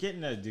 but you're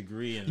getting a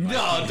degree in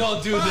No,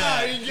 don't do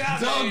that.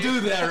 Don't do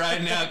that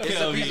right now, It's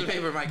a piece of Kelby.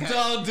 paper, my guy.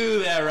 Don't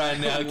do that right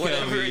now,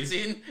 Whatever Kelby. it's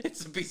in,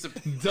 it's a piece of.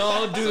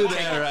 Don't do So that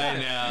take- right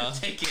now.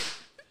 Take it.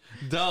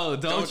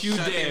 Don't you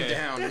shut him dare.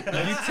 down.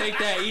 You take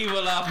that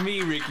evil off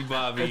me, Ricky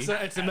Bobby.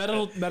 It's a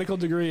medical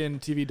degree in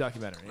TV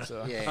documentary.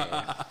 So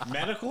Yeah.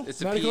 Medical?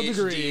 It's a Medical PhD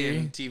degree.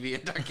 in TV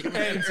and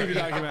documentary. and TV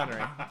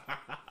documentary.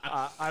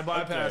 I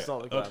bypassed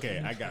all the classes.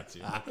 Okay, I got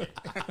you. Okay.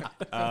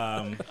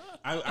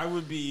 I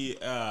would be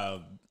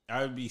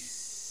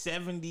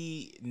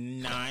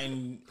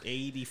 79,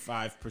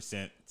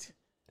 85%,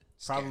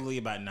 probably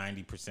about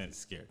 90%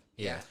 scared.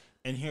 Yeah.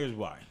 And here's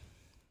why.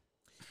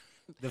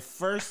 The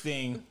first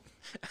thing,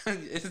 I'm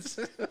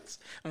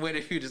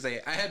waiting for you to say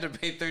it. I had to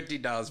pay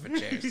 $13 for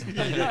chairs.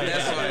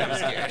 That's why I'm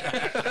scared.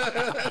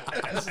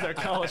 This is their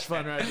college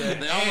fund right there.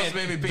 They almost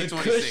made me pay the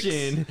 26.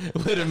 cushion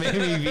would have made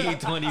me be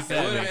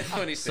 27. Would've been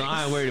 26. So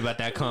I ain't worried about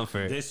that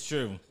comfort. this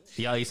true.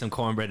 Y'all eat some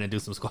cornbread and do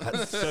some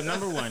squats. So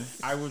number one,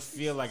 I would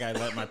feel like I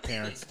let my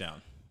parents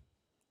down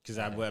because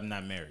I'm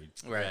not married.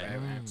 Right.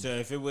 So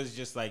if it was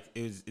just like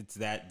it's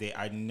that day,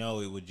 I know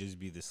it would just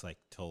be this like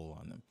toll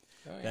on them.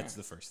 That's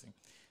the first thing.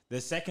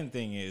 The second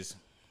thing is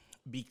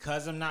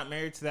because I'm not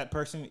married to that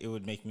person, it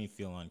would make me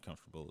feel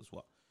uncomfortable as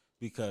well.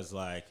 Because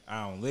like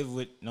I don't live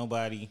with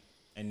nobody,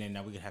 and then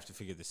now we're gonna have to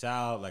figure this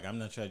out. Like I'm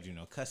not trying to do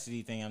no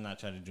custody thing. I'm not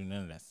trying to do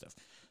none of that stuff.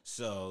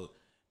 So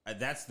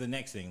that's the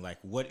next thing. Like,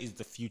 what is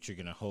the future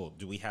gonna hold?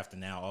 Do we have to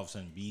now all of a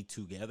sudden be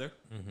together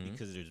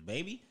because there's a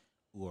baby,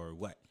 or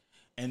what?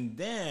 And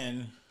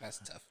then That's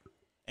tough.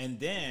 And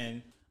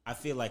then I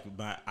feel like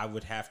I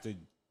would have to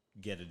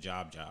get a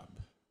job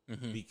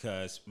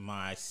because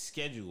my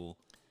schedule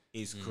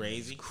is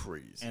crazy.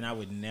 And I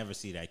would never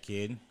see that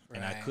kid.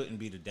 And I Right. couldn't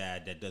be the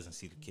dad that doesn't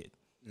see the kid.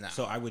 No.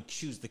 So I would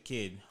choose the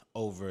kid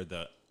over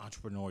the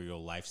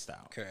entrepreneurial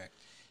lifestyle. Correct.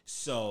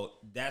 So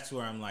that's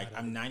where I'm like,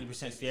 I'm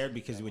 90% scared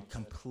because it would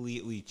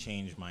completely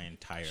change my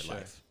entire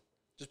life.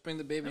 Just bring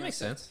the baby. That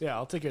makes on set. sense. Yeah,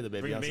 I'll take care of the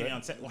baby. Bring on the baby set.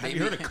 on set. Well, have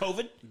you heard of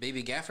COVID?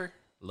 Baby gaffer.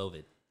 Love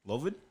it.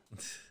 Lovid?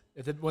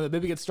 When the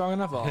baby gets strong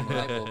enough, I'll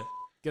Light bulb.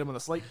 get him on the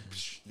slate.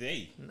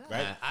 Hey,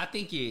 right? I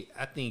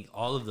think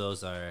all of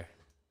those are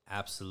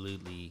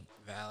absolutely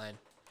Valid.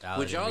 valid.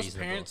 Would and y'all's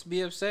reasonable. parents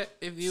be upset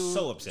if you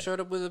So upset. showed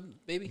up with a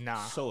baby?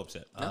 Nah. So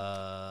upset.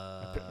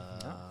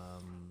 I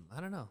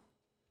don't know.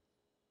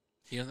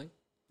 You don't think?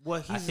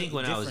 Well, I think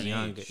when I was different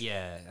younger, age.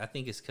 yeah, I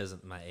think it's because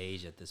of my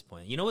age at this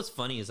point. You know what's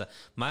funny is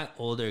my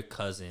older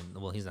cousin.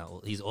 Well, he's not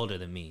old. He's older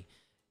than me.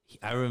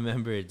 I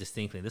remember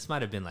distinctly. This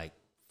might have been like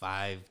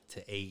 5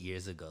 to 8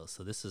 years ago.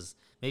 So this is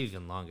maybe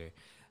even longer.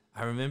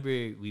 I remember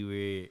we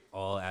were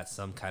all at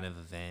some kind of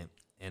event,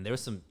 and there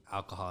was some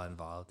alcohol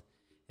involved.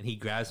 And he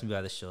grabs me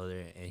by the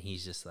shoulder, and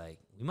he's just like,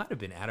 we might have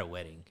been at a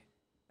wedding,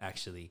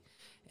 actually.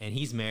 And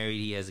he's married.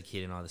 He has a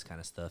kid and all this kind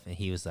of stuff. And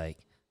he was like,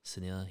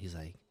 Sunil, he's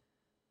like,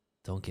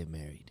 don't get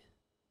married.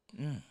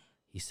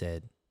 He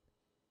said,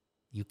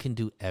 you can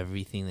do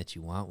everything that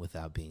you want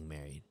without being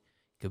married.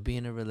 You could be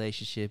in a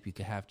relationship. You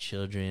could have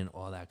children,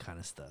 all that kind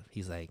of stuff.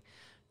 He's like,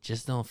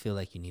 just don't feel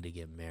like you need to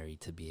get married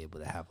to be able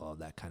to have all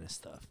that kind of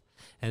stuff.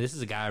 And this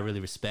is a guy I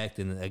really respect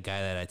and a guy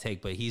that I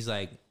take. But he's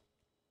like,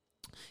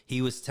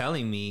 he was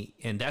telling me,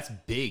 and that's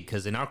big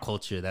because in our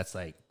culture, that's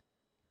like,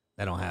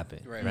 that don't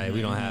happen, right?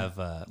 We don't have,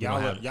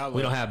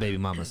 we don't have baby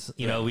mamas.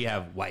 You know, we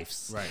have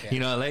wives, Right. You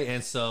know, like,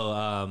 and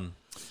so,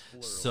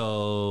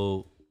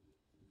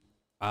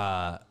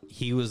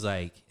 he was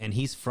like, and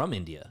he's from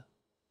India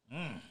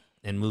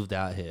and moved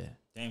out here.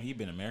 Damn, he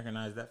been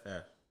Americanized that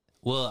fast.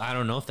 Well, I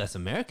don't know if that's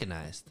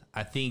Americanized.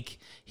 I think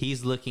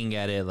he's looking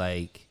at it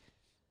like,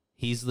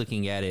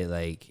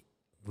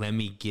 let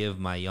me give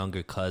my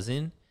younger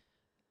cousin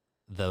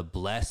the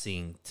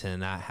blessing to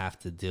not have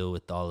to deal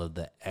with all of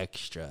the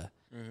extra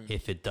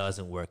if it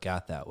doesn't work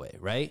out that way,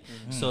 right?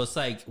 So it's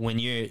like when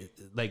you're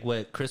like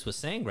what Chris was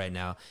saying right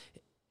now,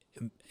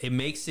 it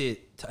makes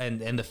it,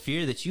 and the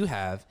fear that you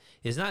have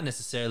is not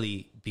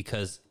necessarily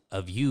because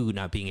of you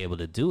not being able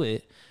to do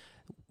it.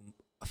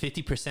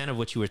 50% of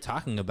what you were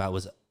talking about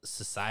was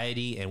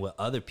society and what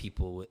other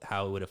people,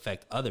 how it would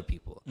affect other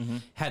people.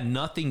 Had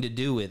nothing to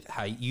do with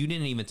how you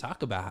didn't even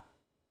talk about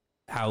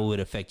how it would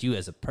affect you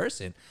as a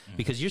person,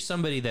 because you're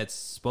somebody that's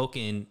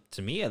spoken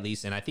to me, at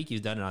least, and I think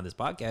you've done it on this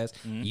podcast.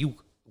 You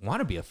want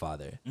to be a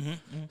father.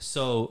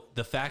 So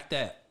the fact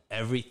that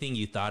everything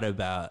you thought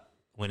about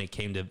when it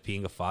came to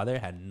being a father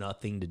had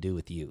nothing to do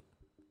with you.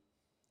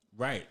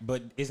 Right,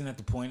 but isn't that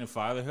the point of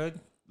fatherhood?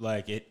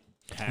 Like it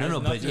has No,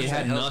 but nothing it to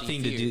had do-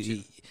 nothing to fear, do.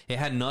 too. It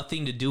had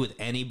nothing to do with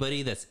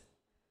anybody that's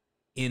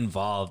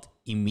involved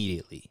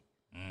immediately,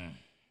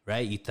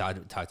 right? You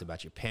talked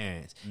about your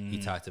parents.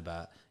 You talked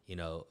about,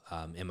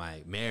 am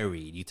I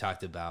married? You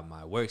talked about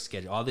my work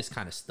schedule, all this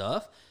kind of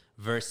stuff,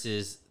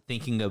 versus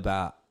thinking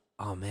about,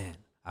 oh man,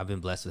 I've been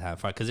blessed with having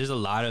fun. Because there's a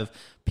lot of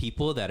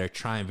people that are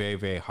trying very,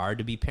 very hard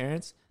to be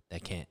parents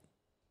that can't.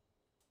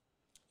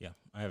 Yeah,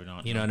 I have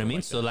not. You know what I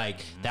mean? So like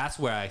that's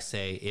where I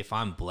say if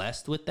I'm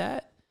blessed with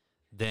that,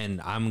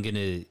 then I'm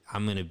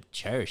gonna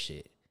cherish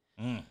it.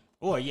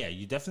 Oh yeah,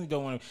 you definitely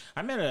don't want to.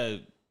 I met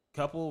a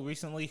couple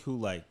recently who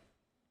like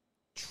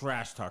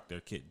trash talk their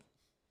kid,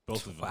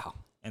 both of them. Wow.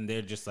 And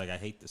they're just like, I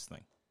hate this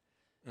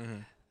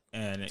thing.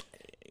 And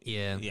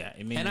Yeah, yeah.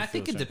 It made and me I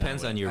think feel it some kind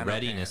depends of on way. your I know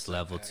readiness parents like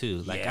level that. too.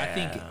 Like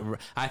Yeah.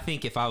 I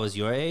think if I was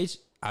your age,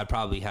 I'd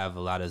probably have a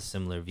lot of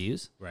similar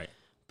views. Right.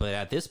 But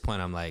at this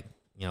point, I'm like,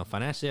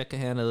 financially I can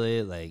handle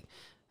it. Like,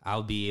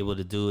 I'll be able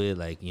to do it.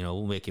 Like,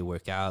 we'll make it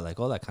work out. Like,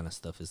 all that kind of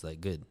stuff is like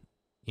good.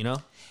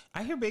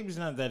 I hear baby's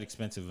not that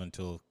expensive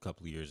until a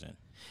couple of years in.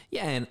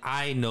 Yeah, and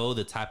I know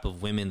the type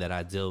of women that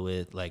I deal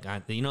with. Like,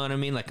 you know what I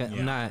mean? Like,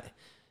 I'm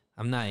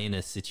not in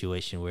a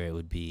situation where it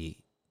would be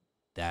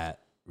that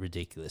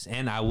ridiculous,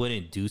 and I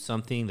wouldn't do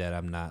something that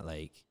I'm not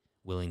like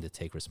willing to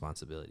take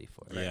responsibility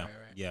for. Yeah, right.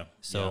 yeah.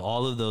 So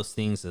all of those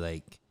things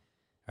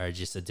are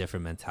just a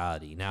different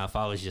mentality. Now, if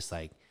I was just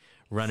like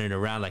running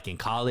around like in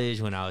college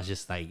when I was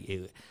just like,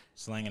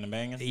 Slanging and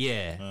banging.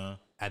 yeah,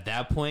 at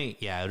that point,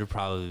 yeah, it would have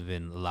probably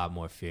been a lot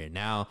more fear.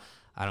 Now,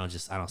 I don't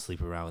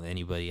sleep around with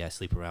anybody. I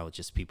sleep around with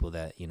just people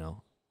that,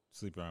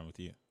 Sleep around with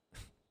you.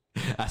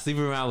 I sleep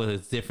around with a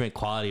different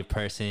quality of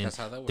person. That's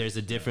how that works. There's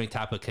a different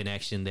type of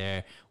connection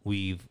there.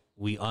 We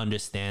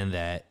understand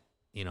that,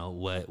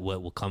 what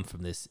will come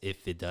from this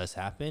if it does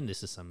happen.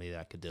 This is somebody that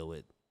I could deal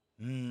with.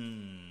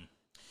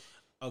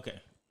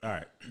 Okay. All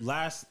right.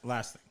 Last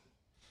thing.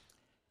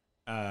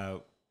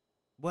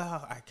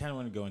 Well, I kind of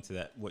want to go into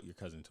that, what your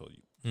cousin told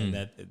you,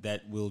 and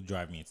that will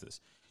drive me into this.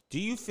 Do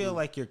you feel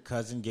like your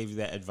cousin gave you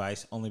that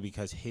advice only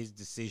because his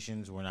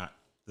decisions were not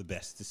the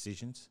best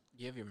decisions?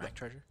 You have your Mac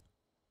charger?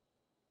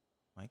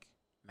 Mike?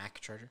 Mac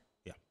charger?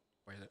 Yeah.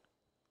 Where is it?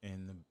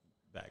 In the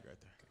bag right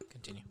there.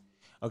 Continue.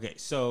 Okay,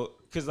 so,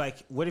 because, like,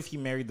 what if he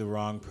married the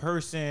wrong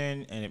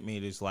person and it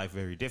made his life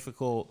very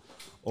difficult?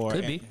 Or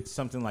Could be.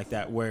 something like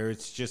that, where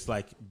it's just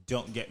like,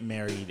 don't get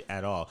married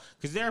at all.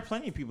 Because there are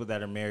plenty of people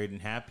that are married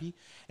and happy.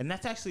 And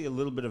that's actually a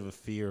little bit of a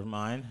fear of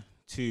mine,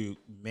 to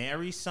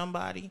marry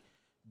somebody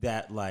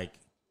that, like,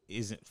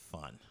 isn't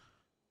fun.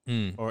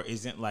 Or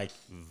isn't, like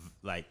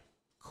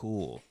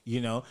cool,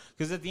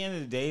 Because at the end of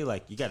the day,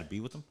 like, you got to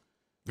be with them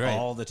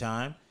all the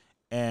time.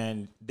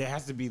 And there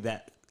has to be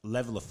that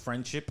level of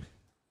friendship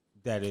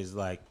that is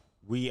like,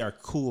 we are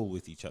cool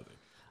with each other.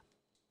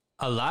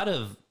 A lot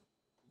of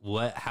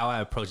how I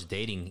approach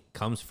dating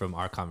comes from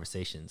our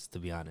conversations, to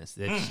be honest.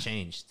 It's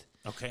changed.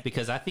 Okay.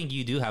 Because I think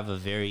you do have a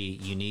very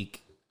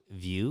unique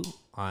view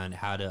on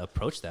how to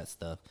approach that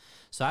stuff.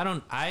 So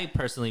I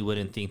personally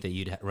wouldn't think that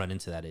you'd run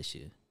into that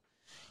issue,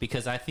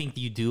 because I think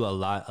you do a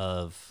lot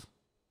of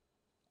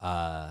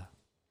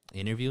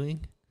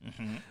interviewing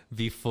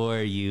before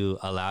you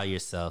allow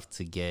yourself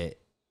to get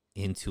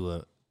into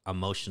a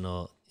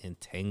emotional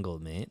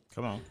entanglement.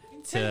 Come on.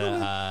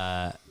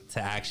 To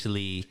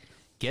actually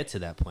get to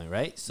that point,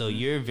 right? So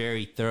you're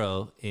very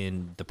thorough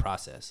in the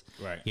process.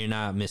 Right. You're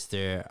not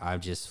Mr.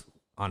 I'm just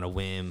on a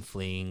whim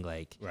fling,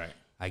 like Right.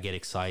 I get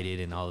excited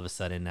and all of a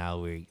sudden now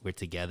we're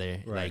together.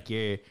 Right.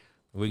 Like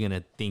we're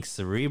gonna think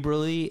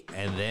cerebrally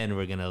and then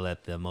we're gonna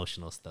let the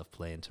emotional stuff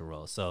play into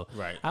role. So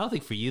Right. I don't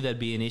think for you that'd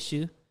be an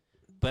issue.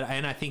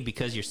 And I think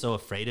because you're so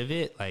afraid of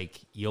it, like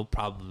you'll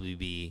probably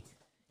be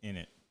In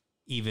it.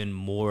 even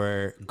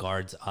more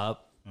guards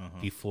up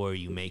before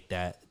you make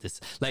this.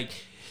 Like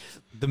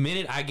the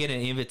minute I get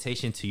an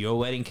invitation to your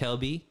wedding,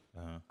 Kelby,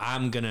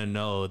 I'm gonna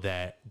know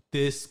that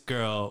this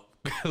girl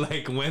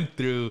like went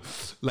through,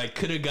 like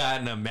could have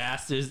gotten a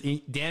master's,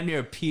 damn near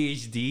a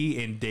PhD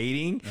in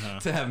dating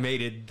to have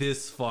made it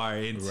this far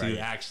into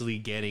actually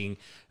getting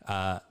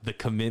the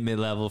commitment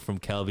level from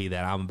Kelby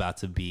that I'm about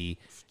to be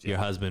your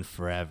husband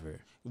forever.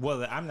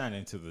 Well, I'm not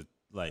into the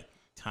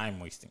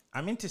time wasting.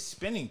 I'm into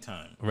spending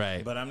time.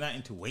 Right. But I'm not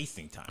into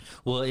wasting time.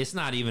 Well, it's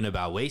not even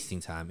about wasting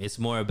time. It's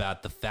more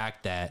about the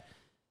fact that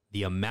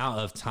the amount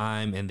of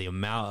time and the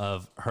amount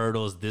of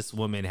hurdles this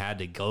woman had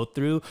to go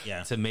through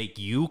to make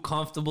you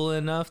comfortable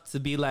enough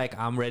to be like,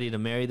 I'm ready to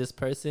marry this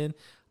person.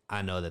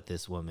 I know that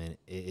this woman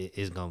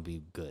is going to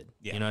be good.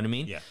 Yeah. You know what I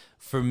mean? Yeah.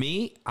 For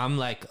me, I'm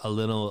like a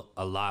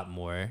lot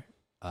more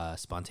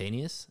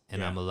spontaneous,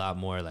 and I'm a lot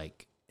more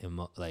like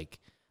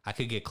I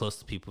could get close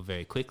to people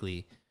very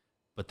quickly,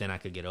 but then I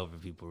could get over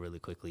people really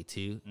quickly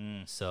too.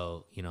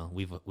 So,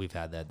 we've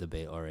had that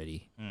debate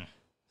already.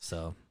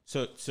 So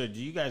do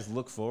you guys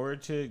look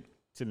forward to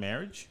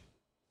marriage?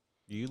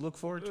 Do you look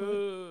forward to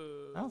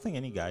it? I don't think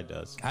any guy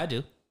does. I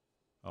do.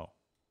 Oh.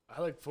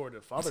 I look forward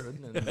to fatherhood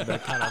and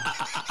that kind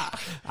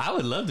of. I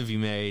would love to be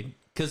married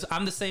because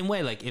I'm the same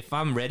way. Like if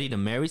I'm ready to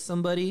marry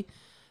somebody,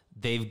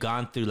 they've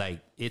gone through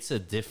it's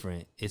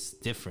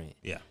different.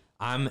 Yeah.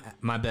 I'm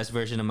my best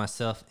version of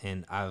myself,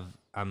 and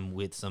I'm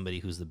with somebody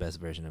who's the best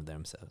version of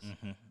themselves.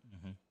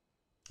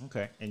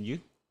 Okay. And you?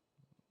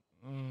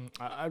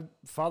 I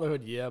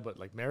fatherhood, yeah, but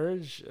like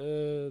marriage,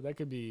 that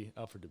could be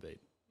up for debate.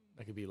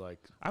 That could be like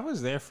I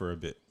was there for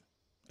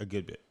a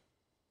good bit.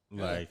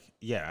 I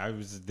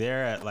was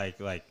there at like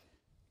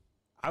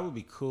I would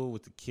be cool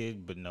with the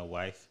kid, but no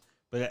wife.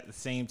 But at the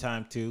same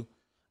time, too,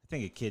 I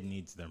think a kid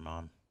needs their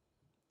mom,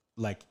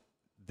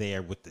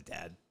 there with the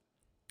dad.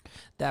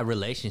 That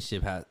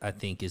relationship, I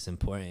think, is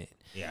important.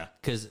 Yeah.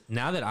 Because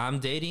now that I'm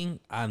dating,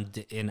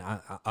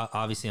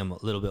 obviously I'm a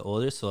little bit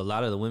older, so a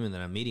lot of the women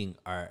that I'm meeting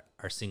are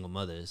single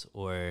mothers,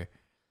 or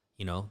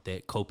you know,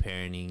 that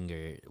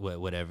co-parenting or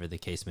whatever the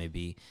case may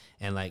be.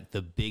 And like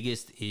the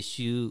biggest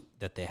issue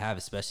that they have,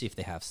 especially if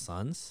they have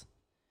sons,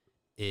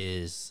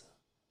 is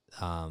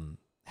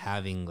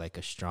having like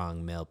a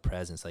strong male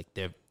presence. Like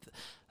the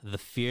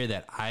fear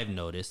that I've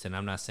noticed, and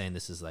I'm not saying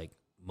this is like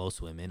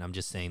most women, I'm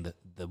just saying that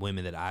the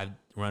women that I've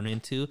run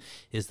into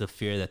is the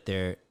fear that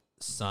their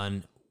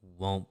son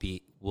will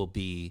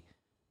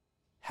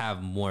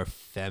have more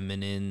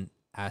feminine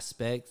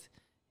aspect,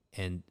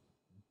 and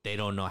they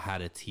don't know how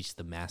to teach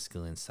the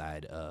masculine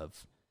side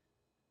of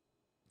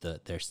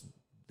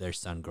their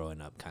son growing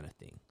up, kind of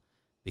thing,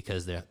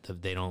 because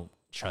they don't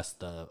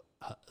trust the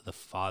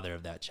father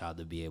of that child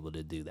to be able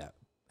to do that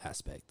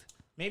aspect.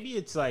 Maybe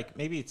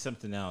it's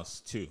something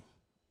else too.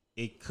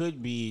 It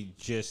could be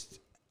just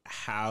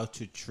how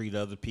to treat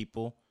other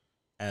people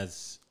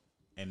as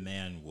a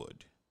man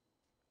would.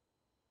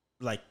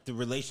 Like the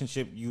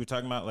relationship you were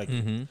talking about, like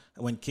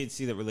when kids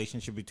see the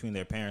relationship between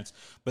their parents.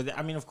 But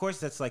I mean, of course,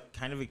 that's like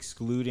kind of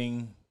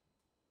excluding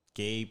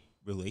gay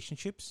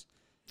relationships.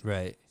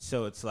 Right.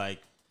 So it's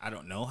like, I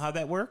don't know how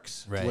that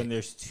works right. when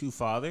there's two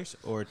fathers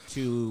or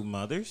two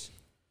mothers.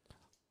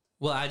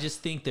 Well, I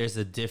just think there's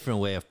a different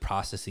way of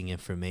processing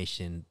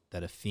information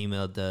that a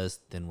female does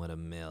than what a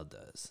male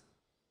does.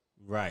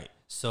 Right.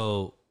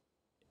 So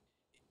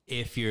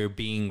if you're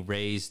being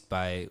raised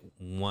by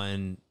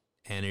one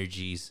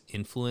energy's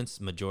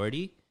influence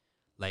majority,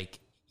 like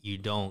you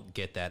don't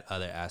get that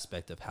other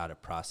aspect of how to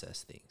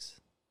process things.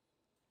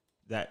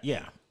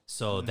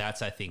 So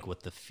that's, I think,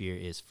 what the fear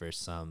is for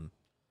some.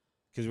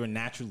 Because we're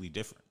naturally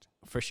different.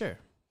 For sure.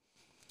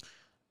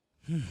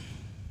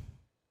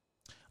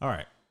 All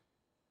right.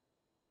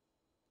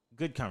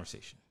 Good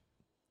conversation.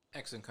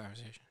 Excellent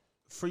conversation.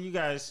 For you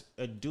guys,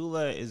 a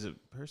doula is a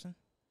person?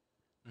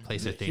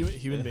 Place or thing.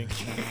 Human being.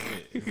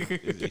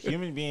 Is a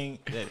human being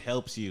that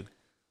helps you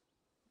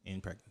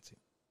in pregnancy.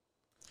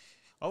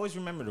 Always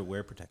remember to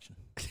wear protection.